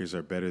the Lakers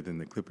are better than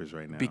the Clippers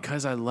right now?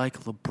 Because I like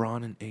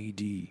LeBron and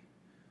AD.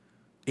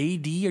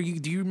 AD,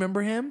 do you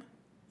remember him?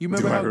 You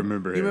remember Do I how,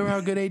 remember You him? remember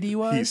how good AD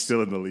was? He's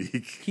still in the league.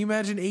 Can you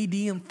imagine AD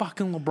and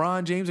fucking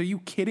LeBron James? Are you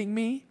kidding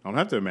me? I don't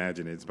have to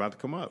imagine it. It's about to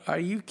come up. Are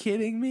you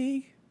kidding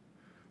me?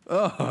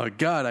 Oh,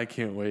 God, I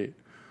can't wait.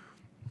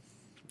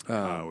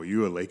 Were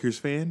you a Lakers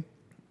fan?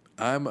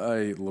 I'm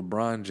a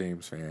LeBron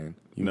James fan.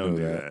 You Don't know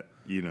do that. that.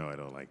 You know I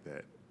don't like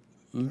that.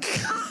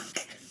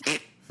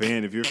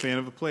 Fan, if you're a fan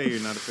of a player,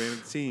 you're not a fan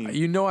of the team.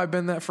 You know I've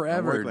been that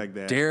forever. work like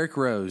that. Derrick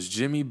Rose,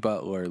 Jimmy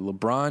Butler,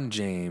 LeBron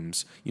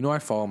James. You know I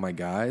follow my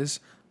guys.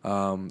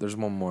 There's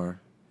one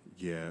more.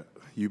 Yeah,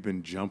 you've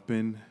been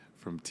jumping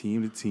from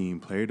team to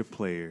team, player to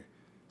player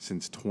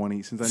since I knew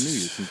you,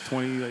 since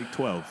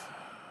 2012,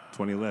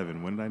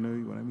 2011. When did I know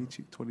you? When I meet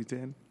you?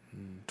 2010.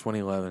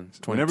 2011.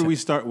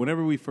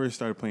 Whenever we first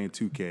started playing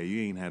 2K,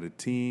 you ain't had a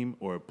team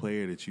or a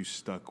player that you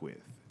stuck with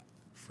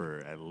for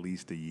at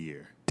least a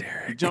year.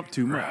 You jumped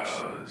too much.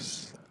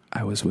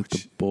 I was with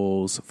the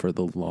Bulls for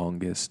the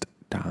longest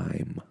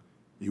time.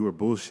 You were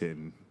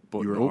bullshitting.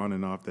 You were on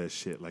and off that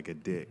shit like a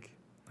dick.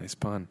 Nice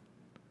pun.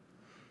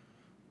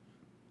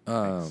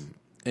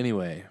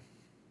 Anyway.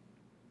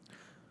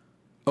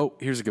 Oh,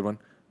 here's a good one.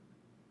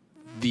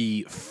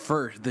 The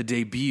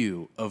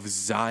debut of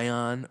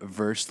Zion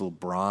versus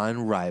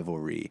LeBron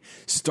rivalry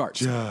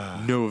starts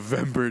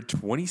November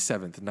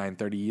 27th,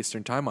 9:30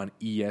 Eastern Time on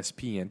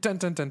ESPN. Dun,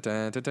 dun, dun,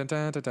 dun, dun, dun,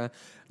 dun, dun, dun.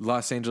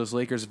 Los Angeles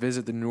Lakers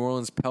visit the New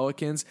Orleans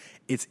Pelicans.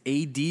 It's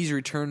AD's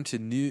return to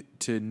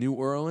New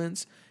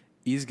Orleans.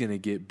 He's going to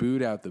get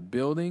booed out the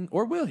building.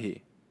 Or will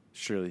he?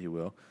 Surely he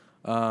will.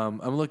 I'm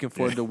looking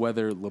forward to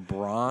whether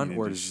LeBron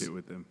or shit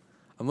with them.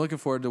 I'm looking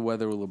forward to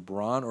whether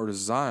LeBron or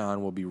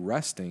Zion will be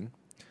resting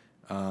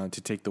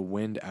to take the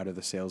wind out of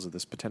the sails of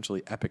this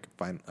potentially epic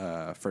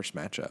first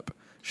matchup.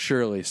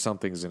 Surely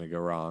something's going to go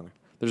wrong.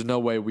 There's no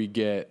way we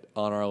get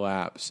on our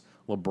laps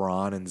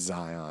LeBron and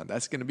Zion.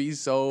 That's going to be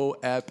so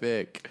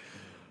epic.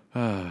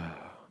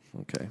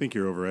 Okay. I think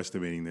you're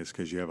overestimating this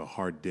because you have a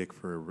hard dick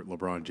for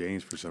LeBron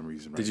James for some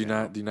reason. Do you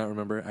not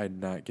remember? I'm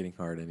not getting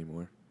hard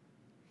anymore.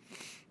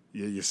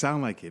 You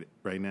sound like it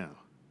right now.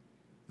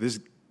 This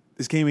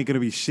game ain't gonna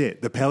be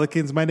shit. The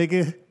Pelicans, my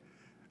nigga.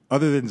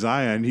 Other than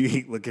Zion, you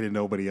ain't looking at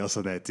nobody else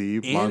on that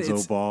team.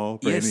 Lonzo Ball,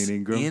 Brandon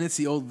Ingram, and it's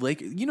the old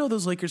Lakers. You know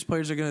those Lakers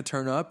players are going to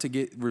turn up to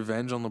get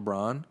revenge on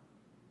LeBron.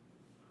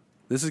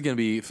 This is going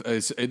to be.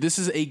 This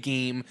is a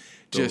game.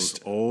 Those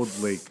old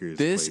Lakers.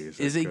 This players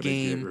is are a gonna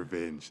game. Get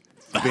revenge.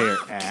 Their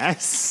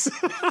ass.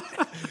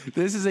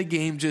 This is a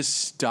game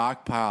just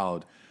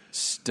stockpiled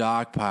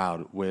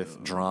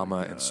with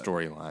drama and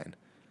storyline.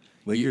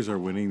 Lakers are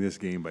winning this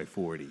game by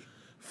 40.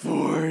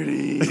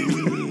 40.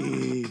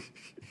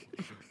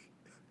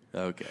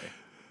 Okay.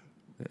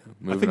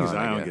 I think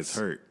Zion gets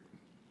hurt.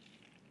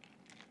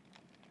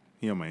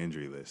 He on my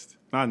injury list.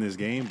 Not in this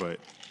game, but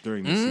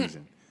during the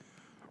season.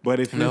 But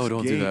if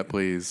don't do that,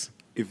 please.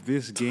 If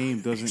this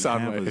game doesn't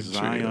have a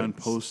Zion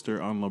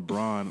poster on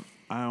LeBron,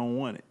 I don't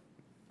want it.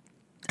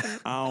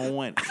 I don't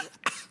want it.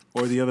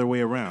 Or the other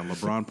way around.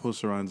 LeBron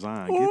poster on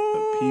Zion. Get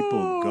the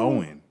people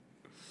going.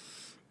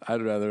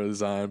 I'd rather a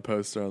Zion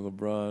poster on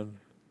LeBron.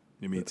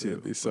 Yeah, me too.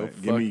 It'd be so But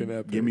fucking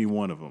epic. Give me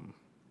one of them,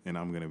 and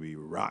I'm going to be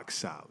rock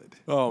solid.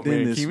 Oh,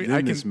 then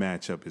man. This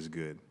matchup is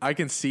good. I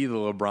can see the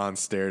LeBron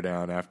stare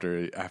down after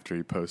he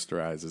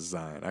posterizes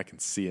Zion. I can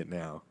see it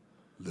now.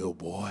 Little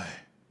boy.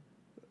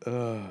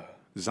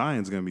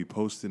 Zion's going to be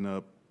posting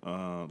up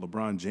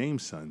LeBron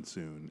James' son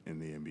soon in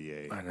the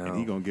NBA. I know. And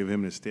he's going to give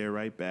him the stare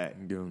right back.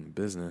 Give him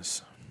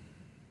business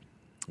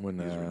when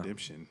His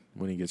redemption.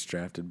 when he gets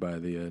drafted by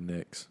the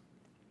Knicks.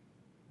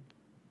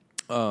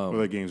 What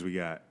other games we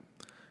got?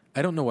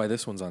 I don't know why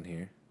this one's on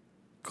here.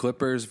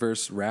 Clippers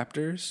versus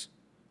Raptors.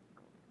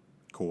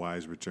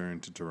 Kawhi's return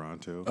to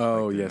Toronto.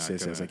 Oh, Like they're yes. not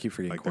gonna- I keep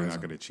forgetting Like they're Kawhi's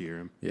not on. going to cheer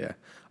him. Yeah.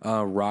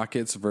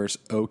 Rockets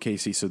versus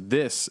OKC. So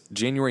this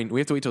January, we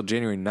have to wait till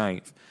January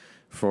 9th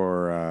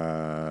for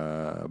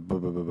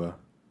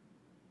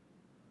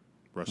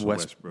Russell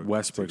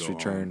Westbrook's to go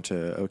return home.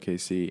 to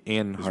OKC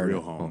and His Harden.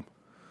 real home. Well,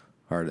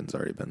 Harden's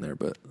already been there,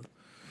 but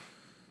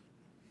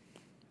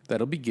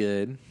that'll be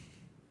good.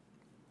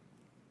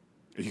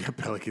 You got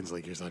Pelicans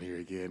Lakers on here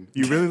again.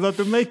 You really love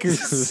the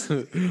Lakers.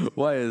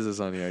 Why is this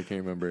on here? I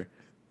can't remember.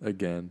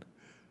 Again.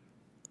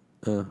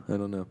 I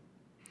don't know.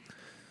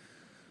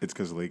 It's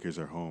because Lakers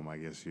are home. I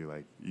guess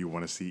you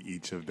want to see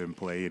each of them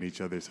play in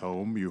each other's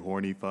home. You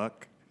horny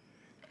fuck.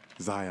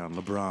 Zion,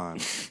 LeBron.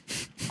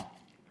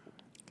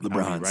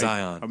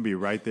 Zion. I'm gonna be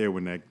right there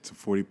when that's a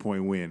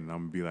 40-point win. And I'm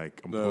gonna be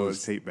like, I'm pulling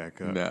his tape back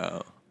up.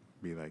 No.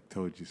 Be like,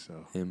 told you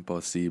so.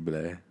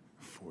 Impossible.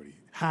 40.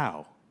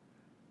 How?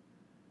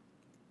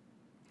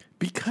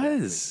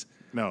 Because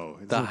No.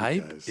 it's the not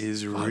hype because.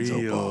 is Lonzo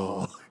real.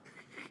 Ball.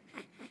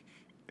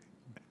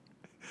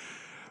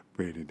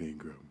 Brandon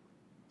Ingram.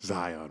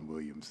 Zion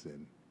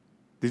Williamson.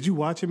 Did you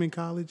watch him in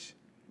college?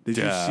 Did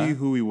you see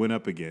who he went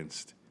up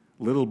against?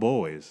 Little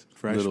boys.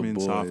 Freshman,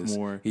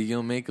 sophomore. He's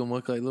going to make them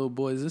look like little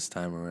boys this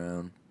time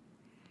around.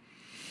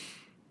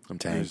 I'm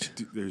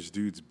tagged. There's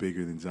dudes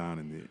bigger than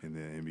Zion in the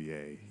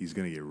NBA. He's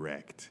going to get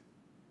wrecked.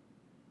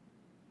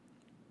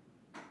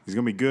 He's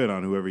going to be good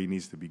on whoever he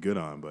needs to be good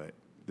on, but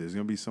There's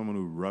going to be someone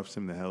who roughs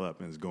him the hell up,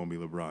 and it's going to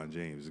be LeBron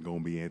James. It's going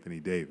to be Anthony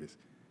Davis.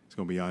 It's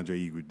going to be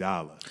Andre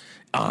Iguodala.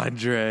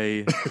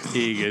 Andre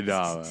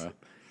Iguodala.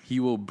 He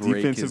will break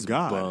Defensive his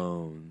God.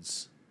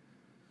 bones.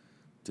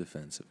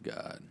 Defensive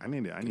God. I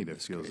need to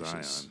feel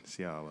gracious. Zion.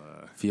 See how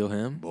Feel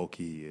him?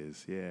 bulky he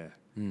is. Yeah.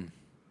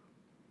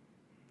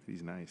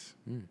 He's nice.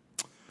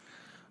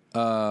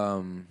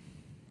 All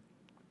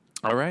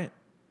right.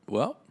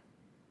 Well,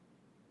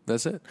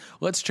 that's it.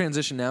 Let's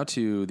transition now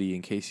to the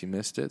In Case You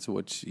Missed It.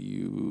 Let's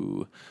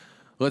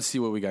see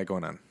what we got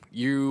going on.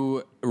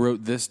 You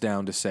wrote this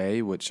down to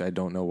say, which I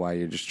don't know why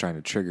you're just trying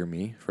to trigger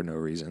me for no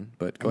reason.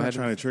 But go I'm ahead.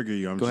 not trying to trigger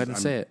you. Go ahead and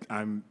say it.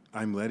 I'm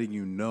letting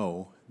you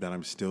know that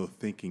I'm still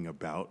thinking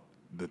about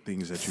the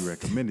things that you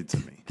recommended to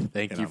me.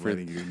 Thank And you I'm for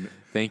letting you kn-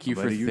 thank you I'm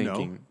for letting you know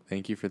thinking.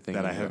 Thank you for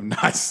thinking that I have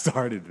about- not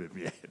started them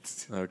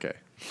yet. Okay.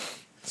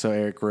 So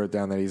Eric wrote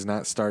down that he's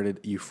not started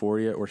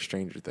Euphoria or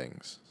Stranger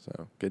Things.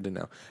 So good to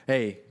know.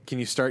 Hey, can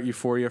you start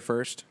Euphoria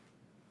first?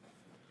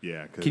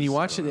 Yeah. Can you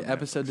watch I don't the have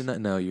episode Netflix.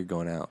 tonight? No, you're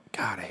going out.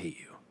 God, I hate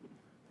you.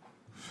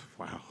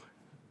 Wow.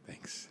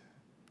 Thanks.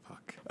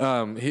 Fuck.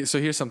 So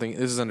here's something.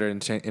 This is under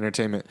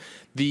entertainment.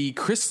 The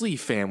Chrisley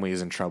family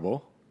is in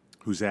trouble.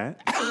 Who's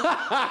that?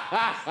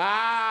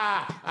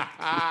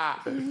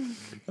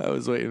 I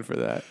was waiting for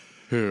that.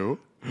 Who?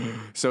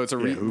 So it's a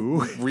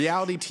who?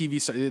 reality TV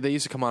star. They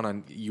used to come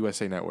on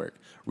USA Network.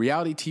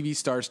 Reality TV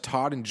stars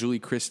Todd and Julie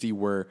Chrisley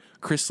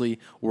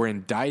were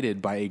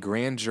indicted by a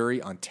grand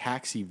jury on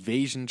tax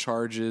evasion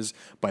charges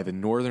by the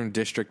Northern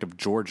District of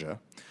Georgia.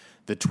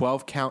 The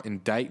 12-count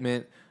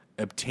indictment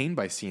obtained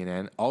by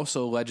CNN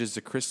also alleges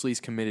the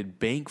Chrisleys committed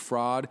bank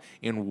fraud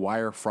and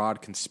wire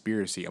fraud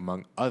conspiracy,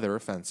 among other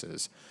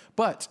offenses.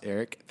 But,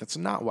 Eric, that's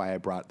not why I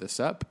brought this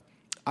up.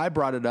 I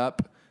brought it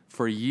up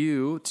for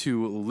you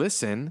to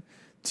listen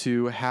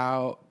to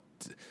how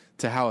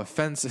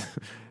offensive,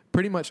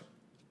 pretty much.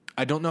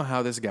 I don't know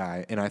how this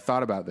guy, and I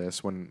thought about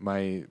this when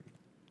I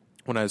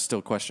was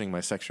still questioning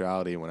my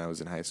sexuality when I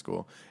was in high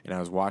school, and I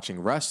was watching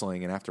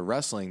wrestling, and after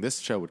wrestling, this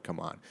show would come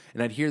on,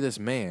 and I'd hear this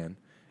man,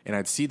 and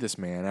I'd see this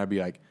man, and I'd be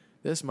like,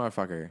 this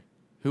motherfucker,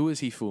 who is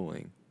he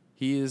fooling?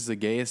 He is the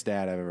gayest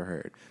dad I've ever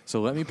heard.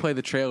 So let me play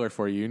the trailer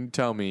for you and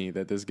tell me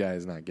that this guy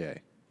is not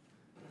gay.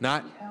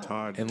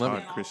 Todd And let me-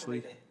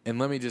 Chrisley? And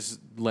let me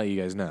just let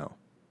you guys know,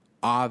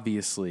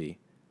 obviously,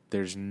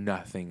 there's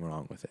nothing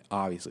wrong with it.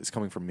 Obviously, it's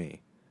coming from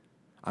me.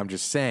 I'm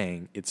just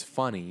saying it's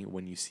funny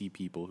when you see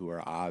people who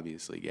are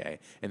obviously gay,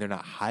 and they're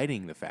not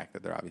hiding the fact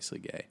that they're obviously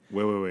gay.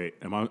 Wait.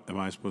 Am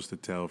I supposed to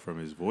tell from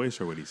his voice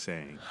or what he's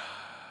saying?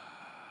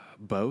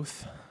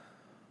 Both.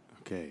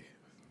 Okay.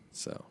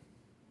 So,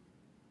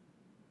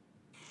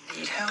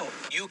 Need help.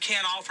 You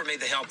can't offer me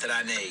the help that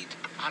I need.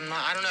 I don't know.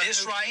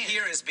 This who right can.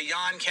 here is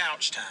beyond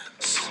couch time.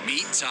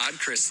 Meet Todd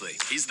Chrisley.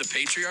 He's the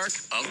patriarch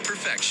of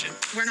perfection.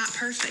 We're not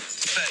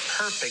perfect. But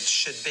perfect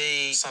should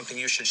be something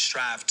you should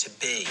strive to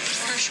be.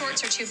 Our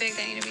shorts are too big.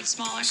 They need to be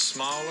smaller.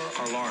 Smaller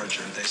or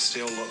larger, they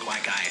still look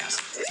like ass.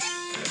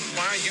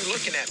 Why are you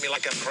looking at me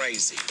like I'm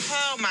crazy?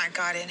 Oh my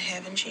God in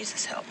heaven,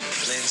 Jesus help me.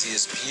 Lindsay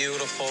is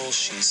beautiful.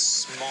 She's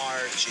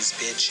smart. She's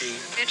bitchy.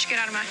 Bitch, get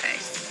out of my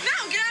face. No,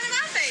 get out of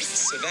my face.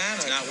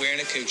 Savannah's not wearing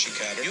a coochie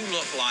cutter. You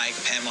look like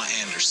Pamela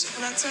Anderson.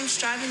 Well, that's what I'm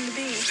striving to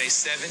be. A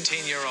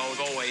 17-year-old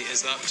boy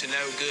is up to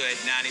no good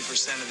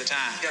 90% of the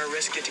time. You gotta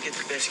risk it to get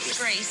the biscuit.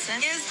 Grayson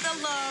is the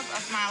love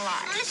of my I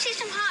life. want to see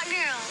some hot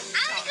girls.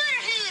 I want to go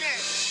to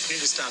Hooters. You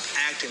need to stop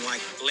acting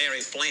like Larry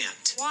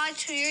Flint.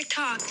 Watch who you're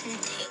talking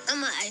to.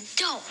 I'm an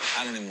adult.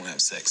 I don't even want to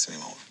have sex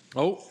anymore.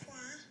 oh,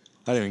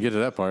 I didn't even get to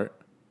that part.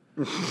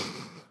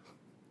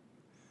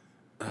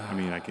 I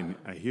mean,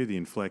 I hear the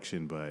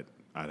inflection, but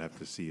I'd have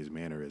to see his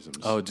mannerisms.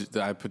 Oh,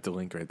 I put the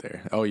link right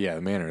there. Oh yeah,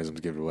 the mannerisms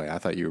give it away. I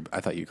thought you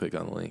clicked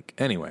on the link.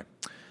 Anyway,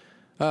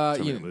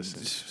 Somebody you-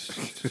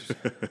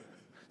 listen.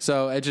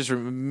 so it just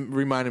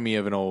reminded me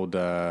of an old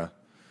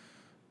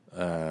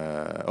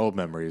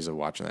memories of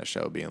watching that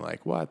show, being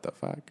like, "What the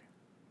fuck?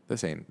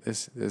 This ain't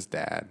this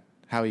dad.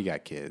 How he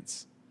got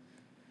kids?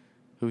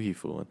 Who he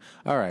fooling?"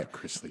 All right.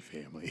 Chrisley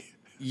family.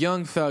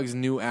 Young Thug's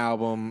new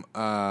album.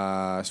 So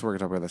we're gonna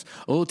talk about this.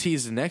 A little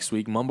tease next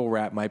week. Mumble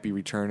Rap might be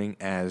returning,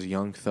 as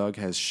Young Thug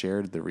has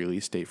shared the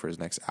release date for his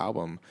next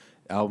album.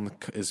 Album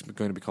is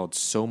going to be called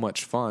So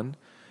Much Fun,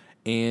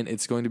 and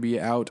it's going to be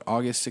out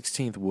August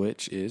 16th,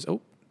 which is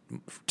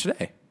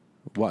today.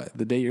 What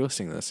the day you're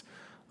listening to this?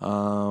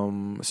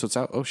 So it's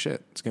out. Oh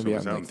shit! It's gonna be out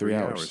It's in like 3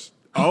 hours.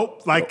 Oh,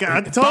 like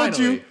I told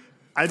Finally. you.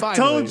 I Finally.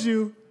 told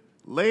you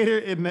later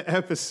in the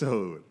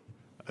episode.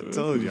 I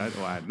told you.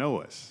 I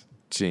know us.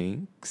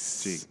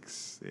 Jinx.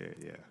 Jinx.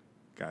 Yeah.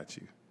 Got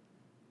you.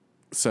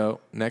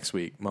 So next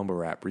week, Mumble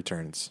Rap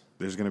returns.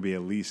 There's going to be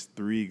at least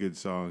 3 good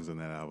songs on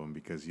that album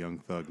because Young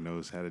Thug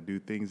knows how to do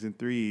things in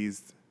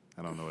threes.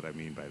 I don't know what I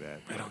mean by that.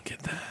 I don't get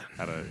that.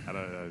 I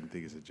don't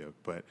think it's a joke.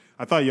 But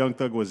I thought Young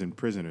Thug was in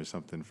prison or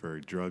something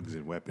for drugs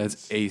and weapons.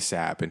 That's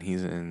ASAP, and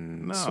he's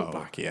in No.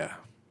 Slovakia.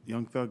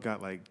 Young Thug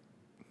got I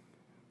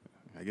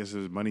guess it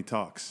was money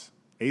talks.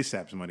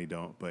 ASAP's money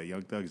don't, but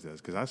Young Thug's does.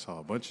 Because I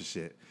saw a bunch of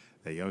shit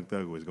that Young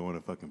Thug was going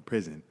to fucking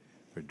prison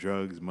for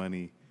drugs,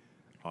 money.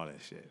 all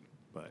that shit.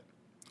 But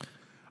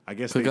I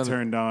guess Click they on-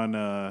 turned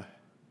on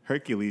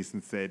Hercules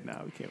and said,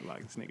 "Nah, we can't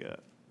lock this nigga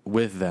up.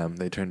 With them.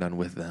 They turned on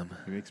with them.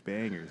 He makes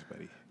bangers,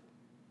 buddy."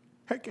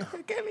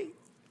 Hercules.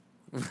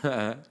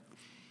 The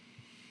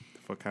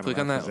fuck kind Click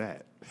of on laugh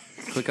that.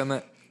 is that? Click on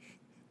that.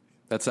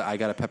 That's I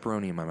got a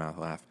pepperoni in my mouth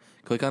laugh.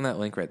 Click on that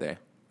link right there.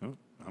 Oh,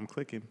 I'm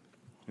clicking.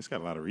 It's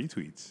got a lot of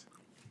retweets.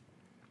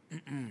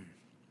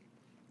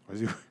 Why's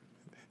he-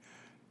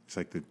 It's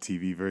like the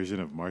TV version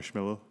of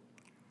Marshmallow.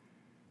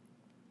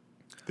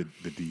 The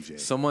DJ.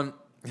 Someone.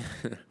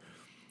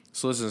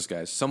 So listen to this,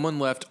 guys. Someone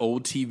left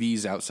old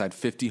TVs outside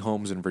 50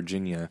 homes in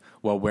Virginia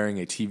while wearing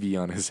a TV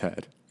on his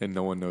head, and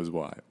no one knows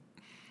why.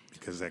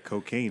 Because that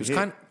cocaine It was hit.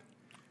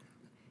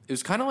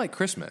 kind of like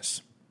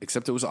Christmas,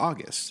 except it was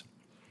August.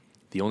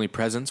 The only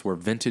presents were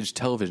vintage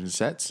television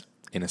sets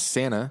and a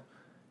Santa.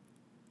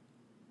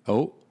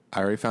 Oh,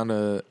 I already found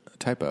a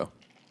typo.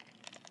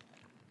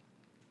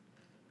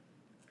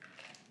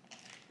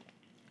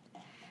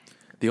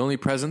 The only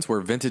presents were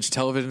vintage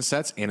television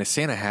sets and a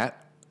Santa hat.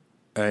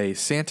 A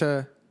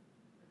Santa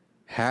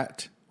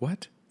hat.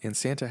 What? And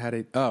Santa had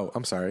a. Oh,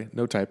 I'm sorry.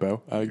 No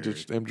typo. I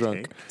just am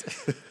drunk.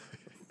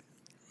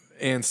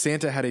 And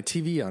Santa had a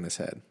TV on his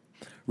head.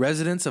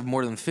 Residents of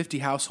more than 50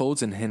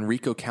 households in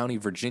Henrico County,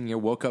 Virginia,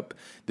 woke up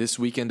this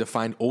weekend to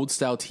find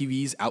old-style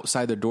TVs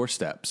outside their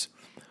doorsteps,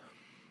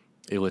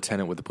 a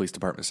lieutenant with the police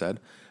department said.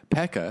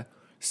 Pekka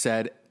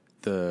said,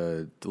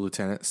 the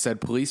lieutenant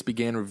said police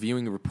began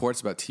reviewing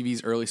reports about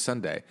TVs early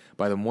Sunday.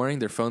 By the morning,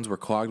 their phones were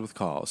clogged with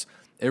calls.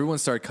 Everyone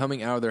started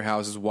coming out of their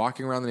houses,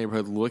 walking around the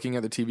neighborhood, looking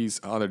at the TVs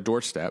on their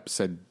doorstep,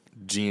 said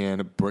Jeanne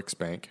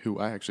Brooksbank, who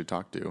I actually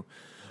talked to,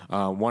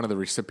 one of the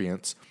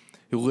recipients,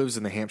 who lives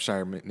in the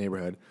Hampshire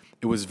neighborhood.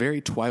 It was very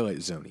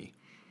Twilight Zone-y.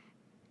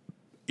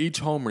 Each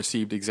home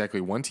received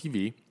exactly one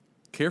TV,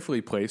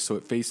 carefully placed so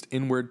it faced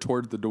inward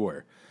toward the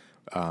door,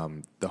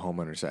 the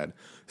homeowner said.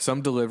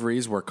 Some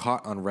deliveries were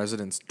caught on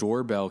residents'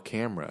 doorbell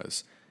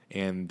cameras,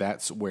 and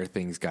that's where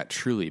things got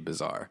truly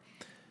bizarre.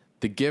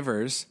 The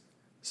givers,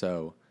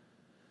 so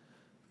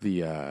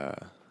the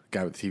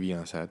guy with the TV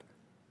on his head,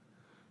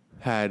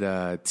 had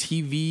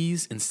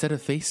TVs instead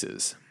of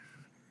faces.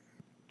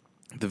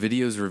 The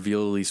videos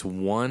reveal at least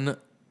one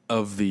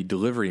of the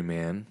delivery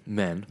men,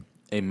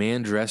 a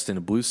man dressed in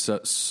a blue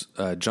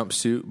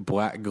jumpsuit,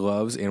 black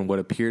gloves, and what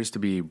appears to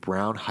be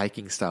brown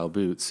hiking-style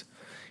boots.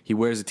 He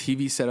wears a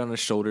TV set on his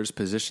shoulders,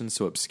 positioned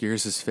so it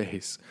obscures his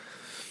face.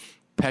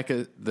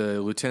 Pekka,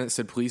 the lieutenant,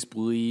 said police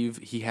believe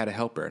he had a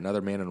helper,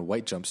 another man in a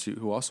white jumpsuit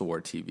who also wore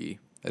a TV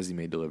as he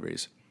made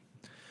deliveries.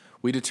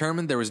 We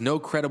determined there was no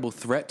credible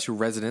threat to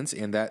residents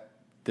and that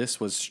this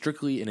was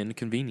strictly an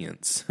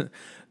inconvenience,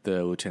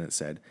 the lieutenant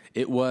said.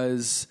 It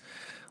was,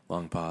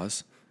 long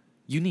pause,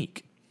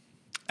 unique.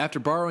 After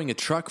borrowing a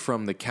truck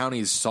from the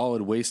county's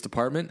solid waste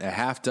department, a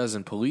half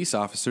dozen police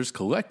officers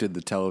collected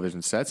the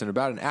television sets in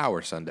about an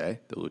hour Sunday,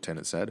 the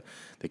lieutenant said.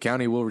 The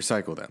county will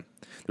recycle them.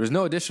 There was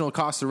no additional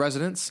cost to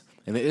residents,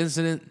 and the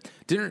incident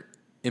didn't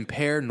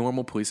impair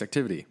normal police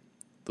activity,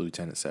 the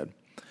lieutenant said.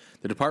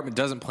 The department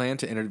doesn't plan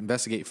to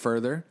investigate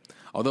further,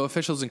 although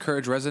officials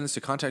encourage residents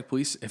to contact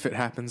police if it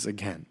happens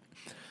again.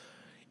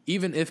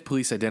 Even if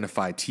police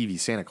identify TV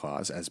Santa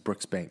Claus, as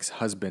Brooksbank's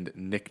husband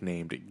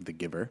nicknamed the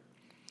giver,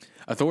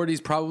 authorities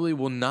probably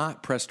will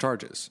not press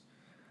charges.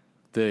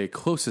 The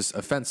closest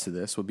offense to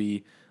this would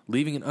be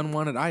leaving an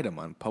unwanted item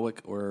on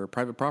public or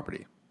private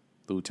property,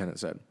 the lieutenant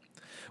said.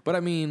 But I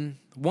mean,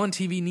 one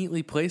TV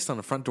neatly placed on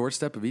the front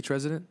doorstep of each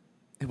resident,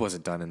 it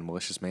wasn't done in a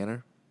malicious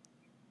manner.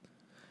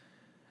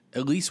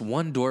 At least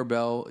one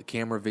doorbell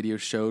camera video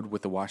showed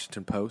with the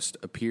Washington Post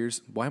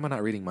appears. Why am I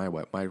not reading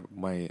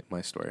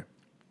my story?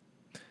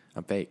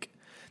 I'm fake.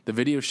 The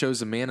video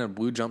shows a man in a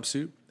blue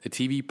jumpsuit, a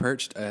TV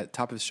perched at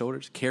top of his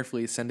shoulders,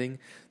 carefully ascending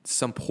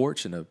some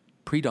porch in a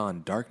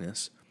pre-dawn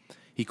darkness.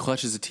 He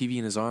clutches a TV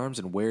in his arms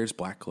and wears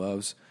black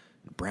gloves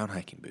and brown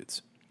hiking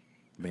boots.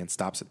 The man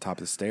stops at the top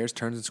of the stairs,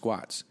 turns and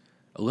squats,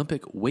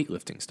 Olympic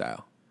weightlifting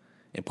style,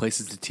 and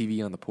places the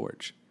TV on the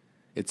porch.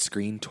 Its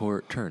screen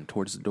turned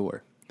towards the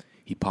door.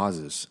 He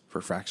pauses for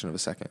a fraction of a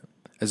second,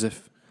 as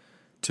if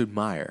to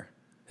admire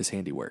his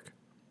handiwork,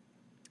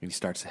 and he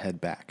starts to head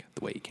back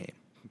the way he came.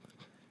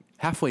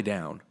 Halfway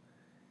down,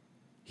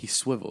 he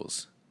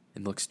swivels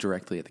and looks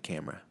directly at the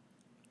camera.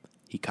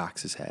 He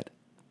cocks his head,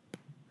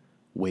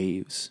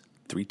 waves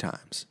 3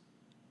 times,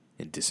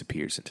 and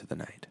disappears into the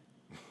night.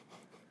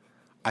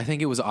 I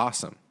think it was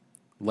awesome,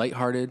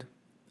 lighthearted,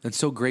 and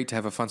so great to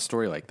have a fun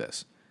story like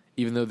this,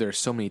 even though there are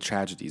so many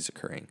tragedies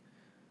occurring,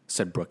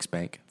 said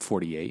Brooksbank,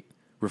 48,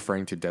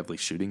 referring to deadly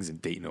shootings in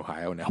Dayton,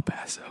 Ohio, and El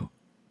Paso.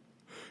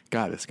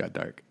 God, this got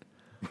dark.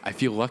 I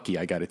feel lucky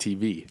I got a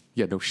TV.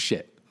 Yeah, no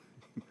shit.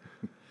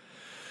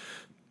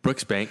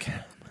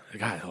 Brooksbank,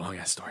 God, a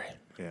long-ass story.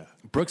 Yeah.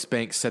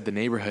 Brooksbank said the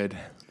neighborhood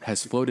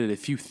has floated a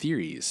few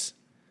theories.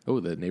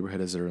 Oh, the neighborhood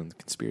has their own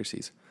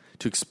conspiracies.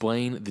 To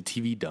explain the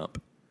TV dump.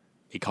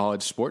 A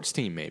college sports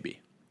team,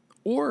 maybe.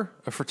 Or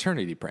a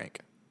fraternity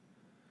prank.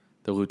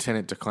 The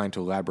lieutenant declined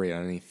to elaborate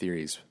on any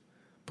theories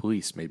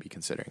police may be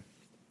considering.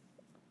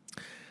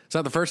 It's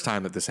not the first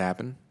time that this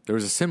happened. There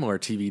was a similar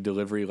TV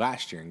delivery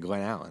last year in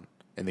Glen Allen,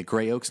 in the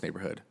Gray Oaks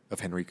neighborhood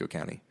of Henrico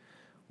County,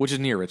 which is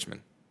near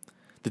Richmond.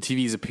 The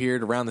TVs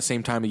appeared around the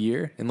same time of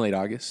year in late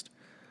August.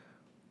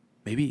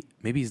 Maybe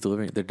they're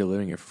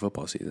delivering it for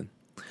football season.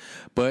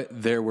 But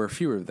there were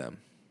fewer of them.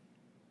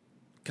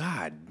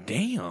 God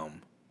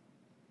damn.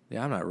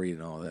 Yeah, I'm not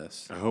reading all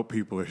this. I hope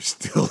people are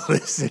still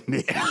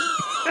listening.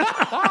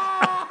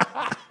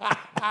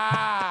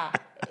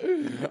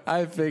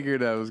 I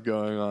figured that was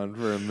going on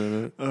for a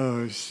minute.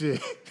 Oh,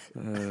 shit.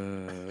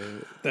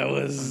 That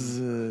was...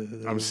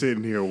 I'm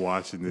sitting here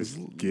watching this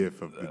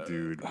gif of the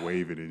dude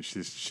waving and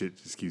shit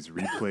just keeps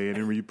replaying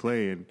and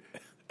replaying.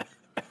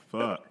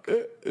 Fuck.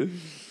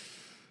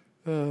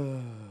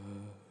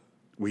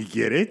 We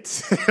get it.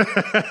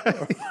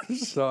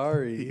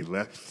 Sorry. He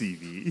left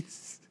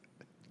TVs.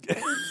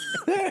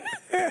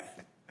 That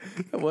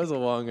was a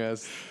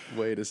long-ass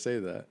way to say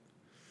that.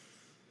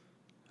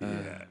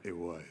 Yeah, it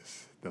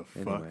was. The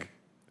fuck? Anyway.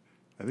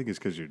 I think it's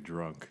because you're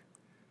drunk.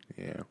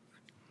 Yeah.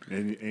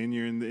 And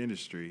you're in the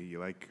industry. You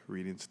like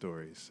reading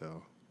stories,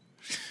 so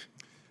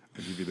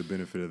I'll give you the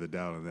benefit of the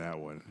doubt on that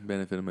one.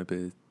 Benefit of my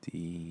pity.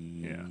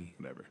 Yeah,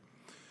 whatever.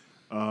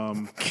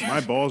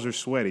 My balls are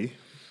sweaty.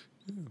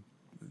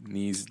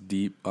 Knees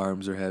deep,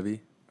 arms are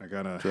heavy. I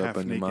got a Drop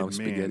on your half-naked mom's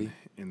man spaghetti.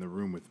 in the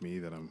room with me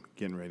that I'm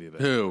getting ready to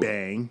Who?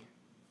 bang.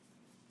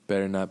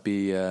 Better not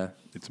be...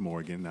 It's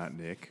Morgan, not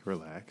Nick.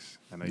 Relax.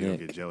 I know you don't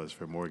Nick. get jealous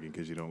for Morgan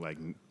because you don't like...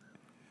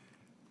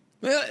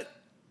 Don't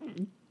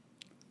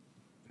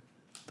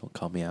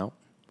call me out.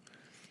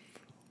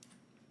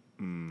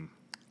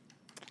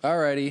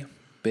 Alrighty,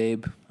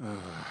 babe. All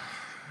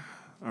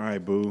right,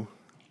 boo.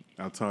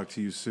 I'll talk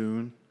to you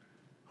soon.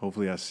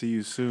 Hopefully I see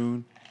you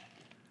soon.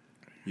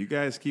 You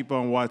guys keep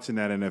on watching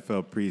that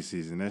NFL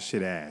preseason. That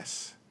shit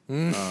ass.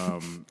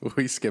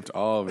 We skipped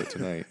all of it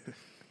tonight.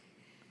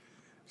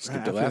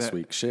 Skipped it After last that-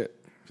 week. Shit.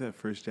 That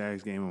first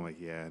Jags game, I'm like,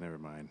 yeah, never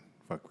mind.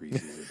 Fuck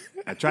preseason.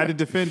 I tried to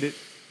defend it,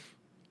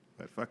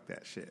 but fuck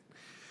that shit.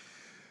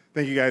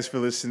 Thank you guys for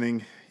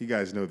listening. You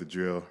guys know the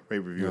drill. Rate,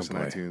 review us on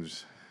boy.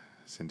 iTunes.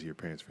 Send to your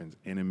parents, friends,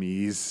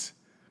 enemies.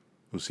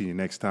 We'll see you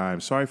next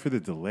time. Sorry for the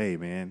delay,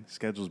 man.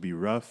 Schedules be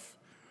rough,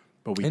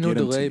 but we Ain't get no 'em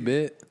to delay you.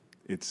 bit.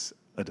 It's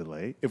a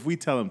delay. If we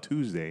tell them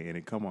Tuesday and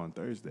it come on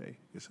Thursday,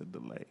 it's a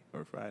delay,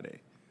 or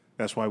Friday.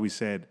 That's why we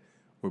said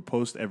we'll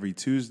post every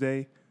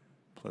Tuesday,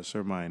 plus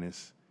or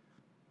minus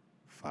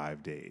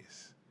 5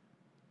 days.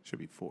 Should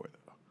be 4,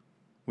 though.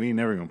 We ain't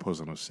never going to post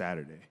on a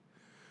Saturday.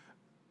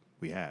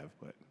 We have,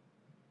 but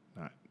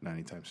not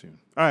anytime soon.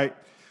 All right.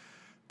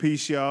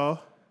 Peace,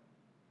 y'all.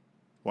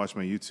 Watch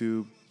my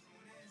YouTube.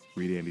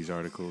 Read Andy's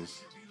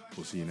articles.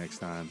 We'll see you next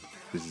time.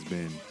 This has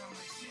been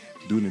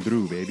Doon and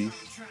Drew, baby.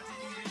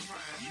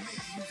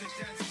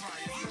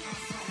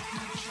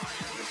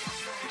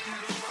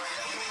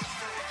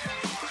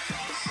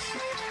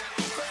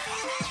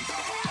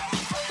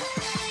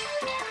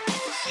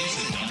 It's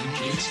a Don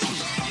J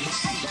Studio.